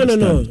me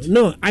understand.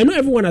 No. I know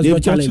everyone has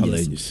got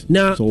challenges.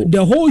 Now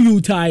the whole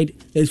Yuletide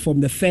is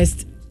from the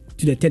 1st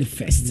to the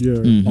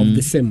 31st of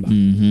December.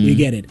 You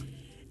get it?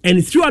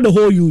 And throughout the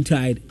whole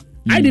Yuletide,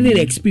 I didn't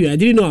experience. I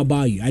didn't know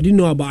about you. I don't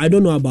know about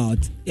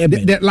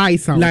the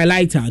lights out.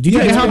 Lighter. Did you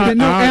have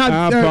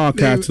power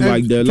cats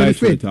like the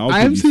lights?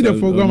 I MC the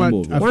program at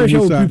why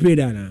should we prepaid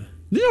now?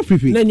 They are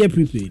prepaid. Then you're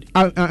prepaid.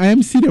 I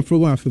MC the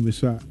program for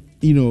Mr.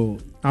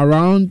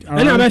 Around.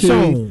 Oh no.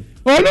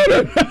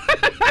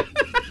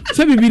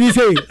 So we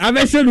say I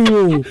mentioned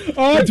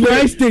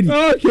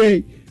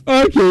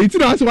Okay,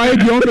 that's why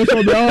the young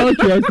person.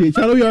 Okay.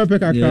 Shall we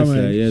pick a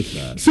camera? Yes,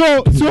 sir.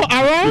 So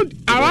around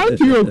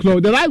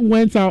 3:00, the light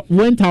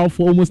went out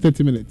for almost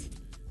 30 minutes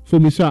for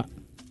Misha.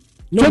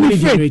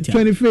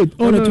 25th.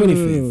 Oh, no,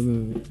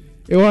 25th.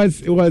 It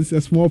was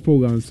a small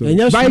program, so. And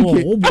you're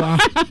small.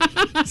 But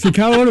he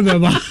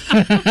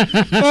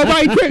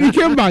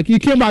came back.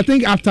 I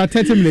think after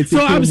 30 minutes.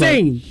 So I'm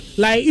saying,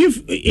 like,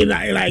 if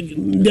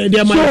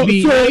there might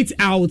be lights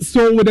out.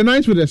 So with the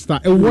nights with the star,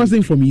 it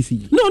wasn't from EC.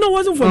 No, it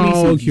wasn't from EC.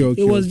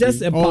 Okay. It was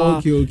just a power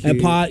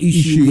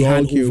issue we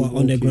had over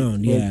on the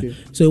ground. Yeah. Okay.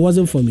 So it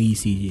wasn't from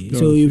ECG.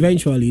 So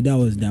eventually that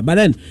was that. But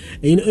then,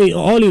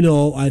 all in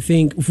all, I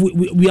think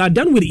we are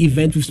done with the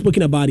event. We've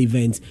spoken about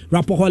events.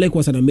 Rapaholic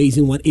was an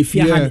amazing one. If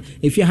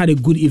you had a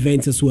good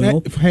event as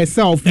well.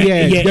 Herself, the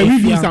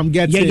reviews I'm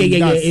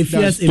getting.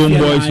 Stone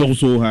Boys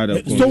also had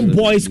a concert. Stone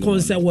Boys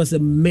concert was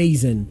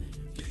amazing.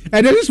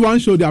 And there is one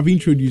show they have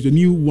introduced, a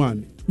new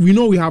one. We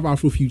know we have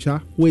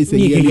Afrofuture, where it's a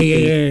yearly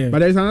thing. But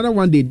there's another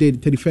one they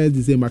did, 31st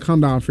December,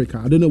 Countdown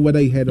Africa. I don't know whether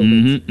you heard of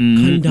it.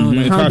 Countdown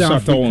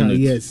Africa,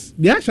 yes.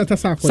 They are Shatta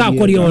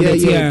Sarkodie on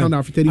it. Yeah. Countdown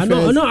Africa,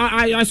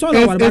 31st. I saw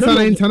that one. It's an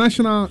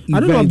international event. I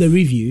don't know of the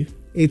review.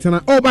 But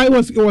it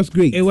was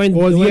great. It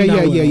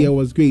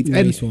was great.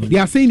 Nice and they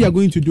are saying they are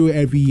going to do it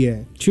every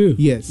year. True.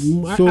 Yes.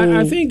 So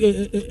I think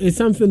it's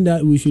something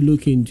that we should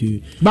look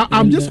into. But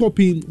I'm just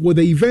hoping with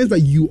the events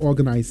that you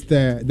organize,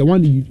 the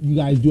one you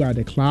guys do at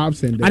the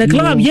clubs and at the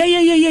club,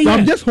 yeah.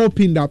 I'm just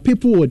hoping that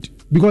people would,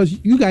 because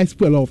you guys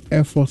put a lot of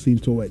effort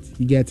into it.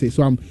 You get it.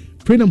 So I'm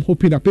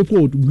hoping that people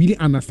would really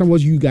understand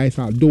what you guys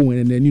are doing,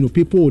 and then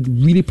people would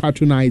really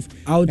patronize.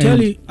 I'll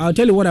tell you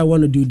what I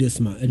want to do this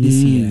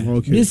year.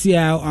 Okay. This year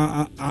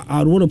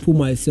I want to put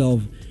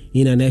myself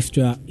in an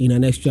extra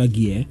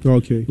gear.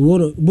 Okay.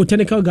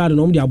 Botanical Garden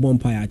on the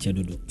bonfire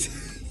chedodo.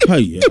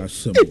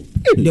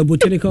 The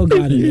Botanical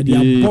Garden,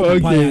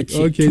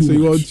 okay, so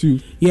you want to?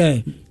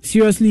 Yeah,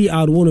 seriously,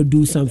 I'd want to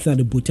do something at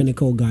the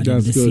Botanical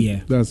Garden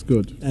year. That's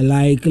good.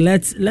 Like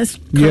let's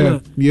kind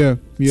of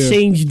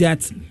change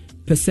that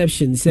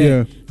perception.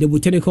 The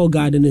Botanical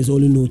Garden is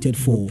only noted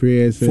for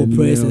prayers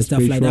and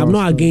stuff like that. I'm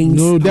not against.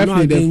 No,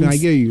 definitely. I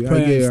get you.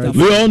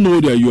 We all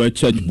know that you are a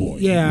church boy.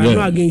 Yeah, I'm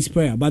not against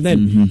prayer, but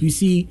then you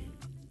see,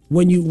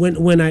 when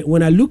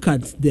I look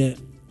at the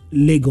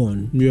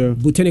Legon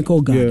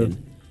Botanical Garden,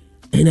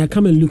 and I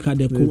come and look at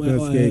the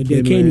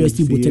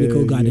KNUST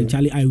Botanical Garden,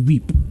 Charlie, I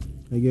weep.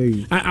 I get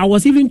you. I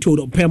was even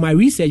told, per my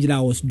research that I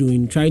was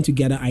doing, trying to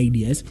gather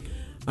ideas.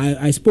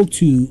 I spoke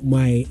to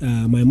my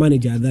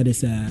manager, that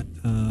is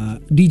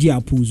DJ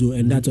Apuzo,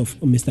 and that's of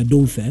Mr.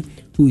 Donfe,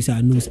 who is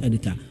our news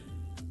editor.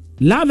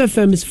 Love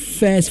FM's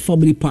first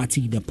family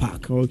party in the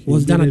park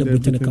was done at the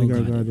Botanical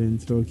Garden.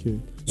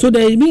 So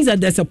that means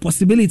that there's a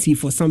possibility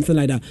for something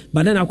like that.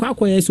 But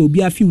then so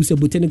be a few say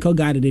Botanical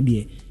Garden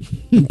there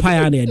in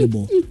Pioneer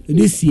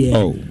this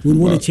year we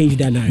want to change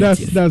that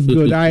narrative. That's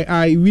good.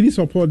 I really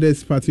support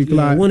this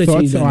particular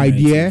thought or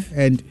idea,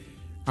 and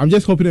I'm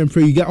just hoping and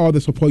pray you get all the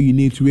support you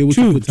need to be able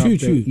to put up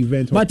the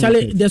event. But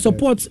Charlie, the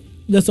support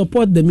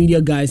the media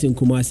guys in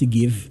Kumasi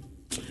give.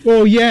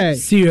 Oh yeah,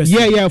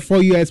 seriously. Yeah,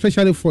 for you,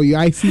 especially for you.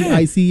 I see.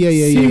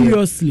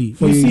 Seriously,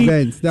 for your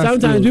events.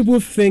 Sometimes people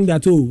think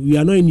that we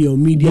are not in your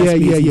media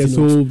space. Yeah.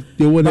 So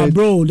they would. But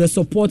bro, the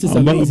support is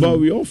amazing. But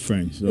we all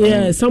friends.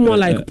 Someone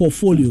like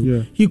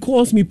Portfolio. He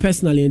calls me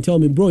personally and tell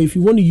me, bro, if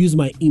you want to use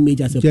my image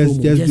as a promo,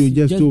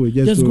 just do it.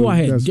 Just go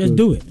ahead. Just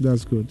do it.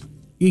 That's good.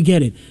 You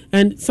get it.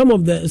 And some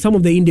of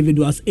the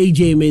individuals,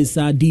 AJ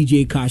Mensah,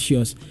 DJ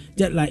Cassius,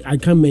 just like I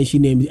can't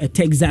mention names,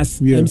 Texas,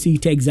 MC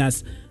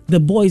Texas. The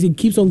boys, it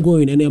keeps on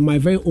going, and they're my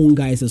very own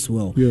guys as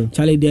well.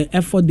 Charlie, the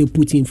effort they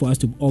put in for us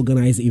to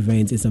organize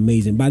events is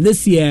amazing. But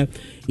this year,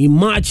 in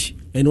March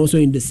and also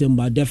in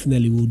December,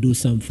 definitely we'll do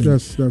something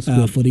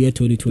for the year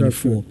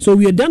 2024. So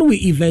we are done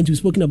with events. We've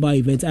spoken about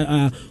events.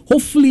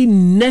 Hopefully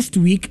next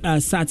week,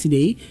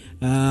 Saturday,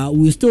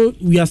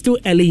 we are still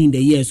early in the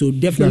year, so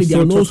definitely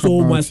there are not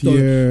so much story.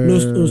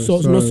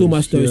 Not so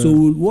much story. So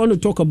we want to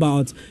talk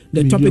about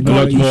the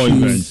topical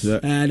issues.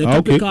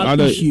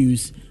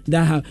 Issues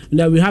that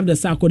we have the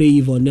Sarkodie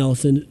Yvonne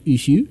Nelson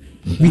issue.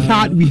 We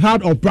had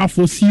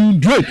Obrafo suing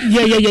Drake.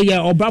 Yeah.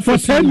 Obrafo for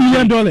 $10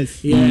 million.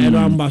 Yeah, and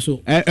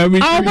Ambaso. And we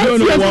don't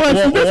know what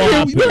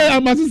happened.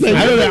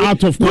 I don't know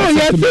out of court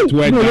settlement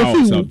went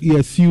down.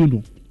 Yes, you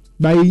know.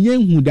 By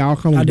who the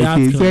outcome of the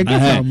case.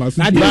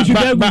 I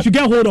think we should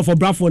get hold of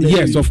Obrafo.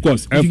 Yes, of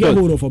course. We should get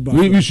hold of Obrafo.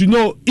 We should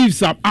know if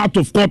some out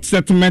of court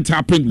settlement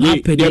happened. They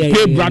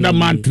paid brother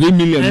man $3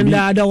 million.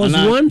 And there was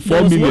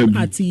one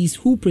artist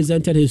who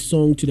presented his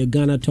song to the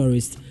Ghana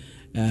tourist.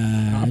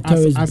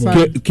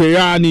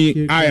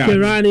 Kirani Aya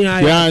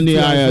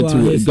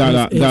to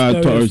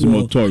Ghana Tourism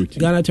Authority.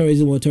 Ghana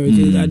Tourism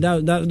Authority.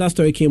 That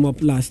story came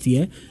up last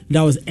year.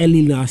 That was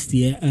early last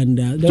year, and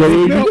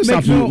we'll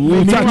touch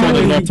on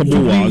it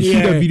multiple ones.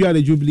 See the video at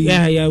the Jubilee.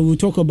 Yeah, we'll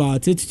talk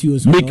about it too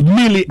as well.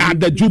 McMillie at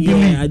the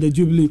Jubilee. Yeah, at the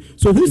Jubilee.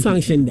 So who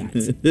sanctioned that?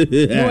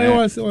 No, it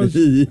was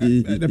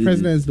the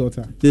president's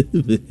daughter.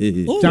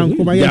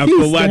 Jankoma. Yeah,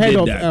 she's the head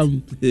of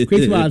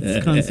Creative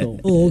Arts Council.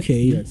 Oh,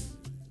 okay. Yes.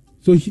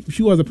 So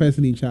she was the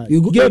person in charge.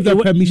 You gave the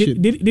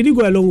permission. Did he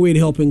go a long way in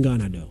helping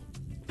Ghana though?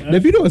 The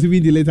video was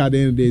even delayed at the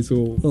end of the day.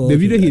 So the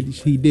video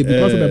he did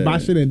because of the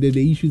bashing and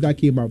the issues that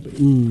came up.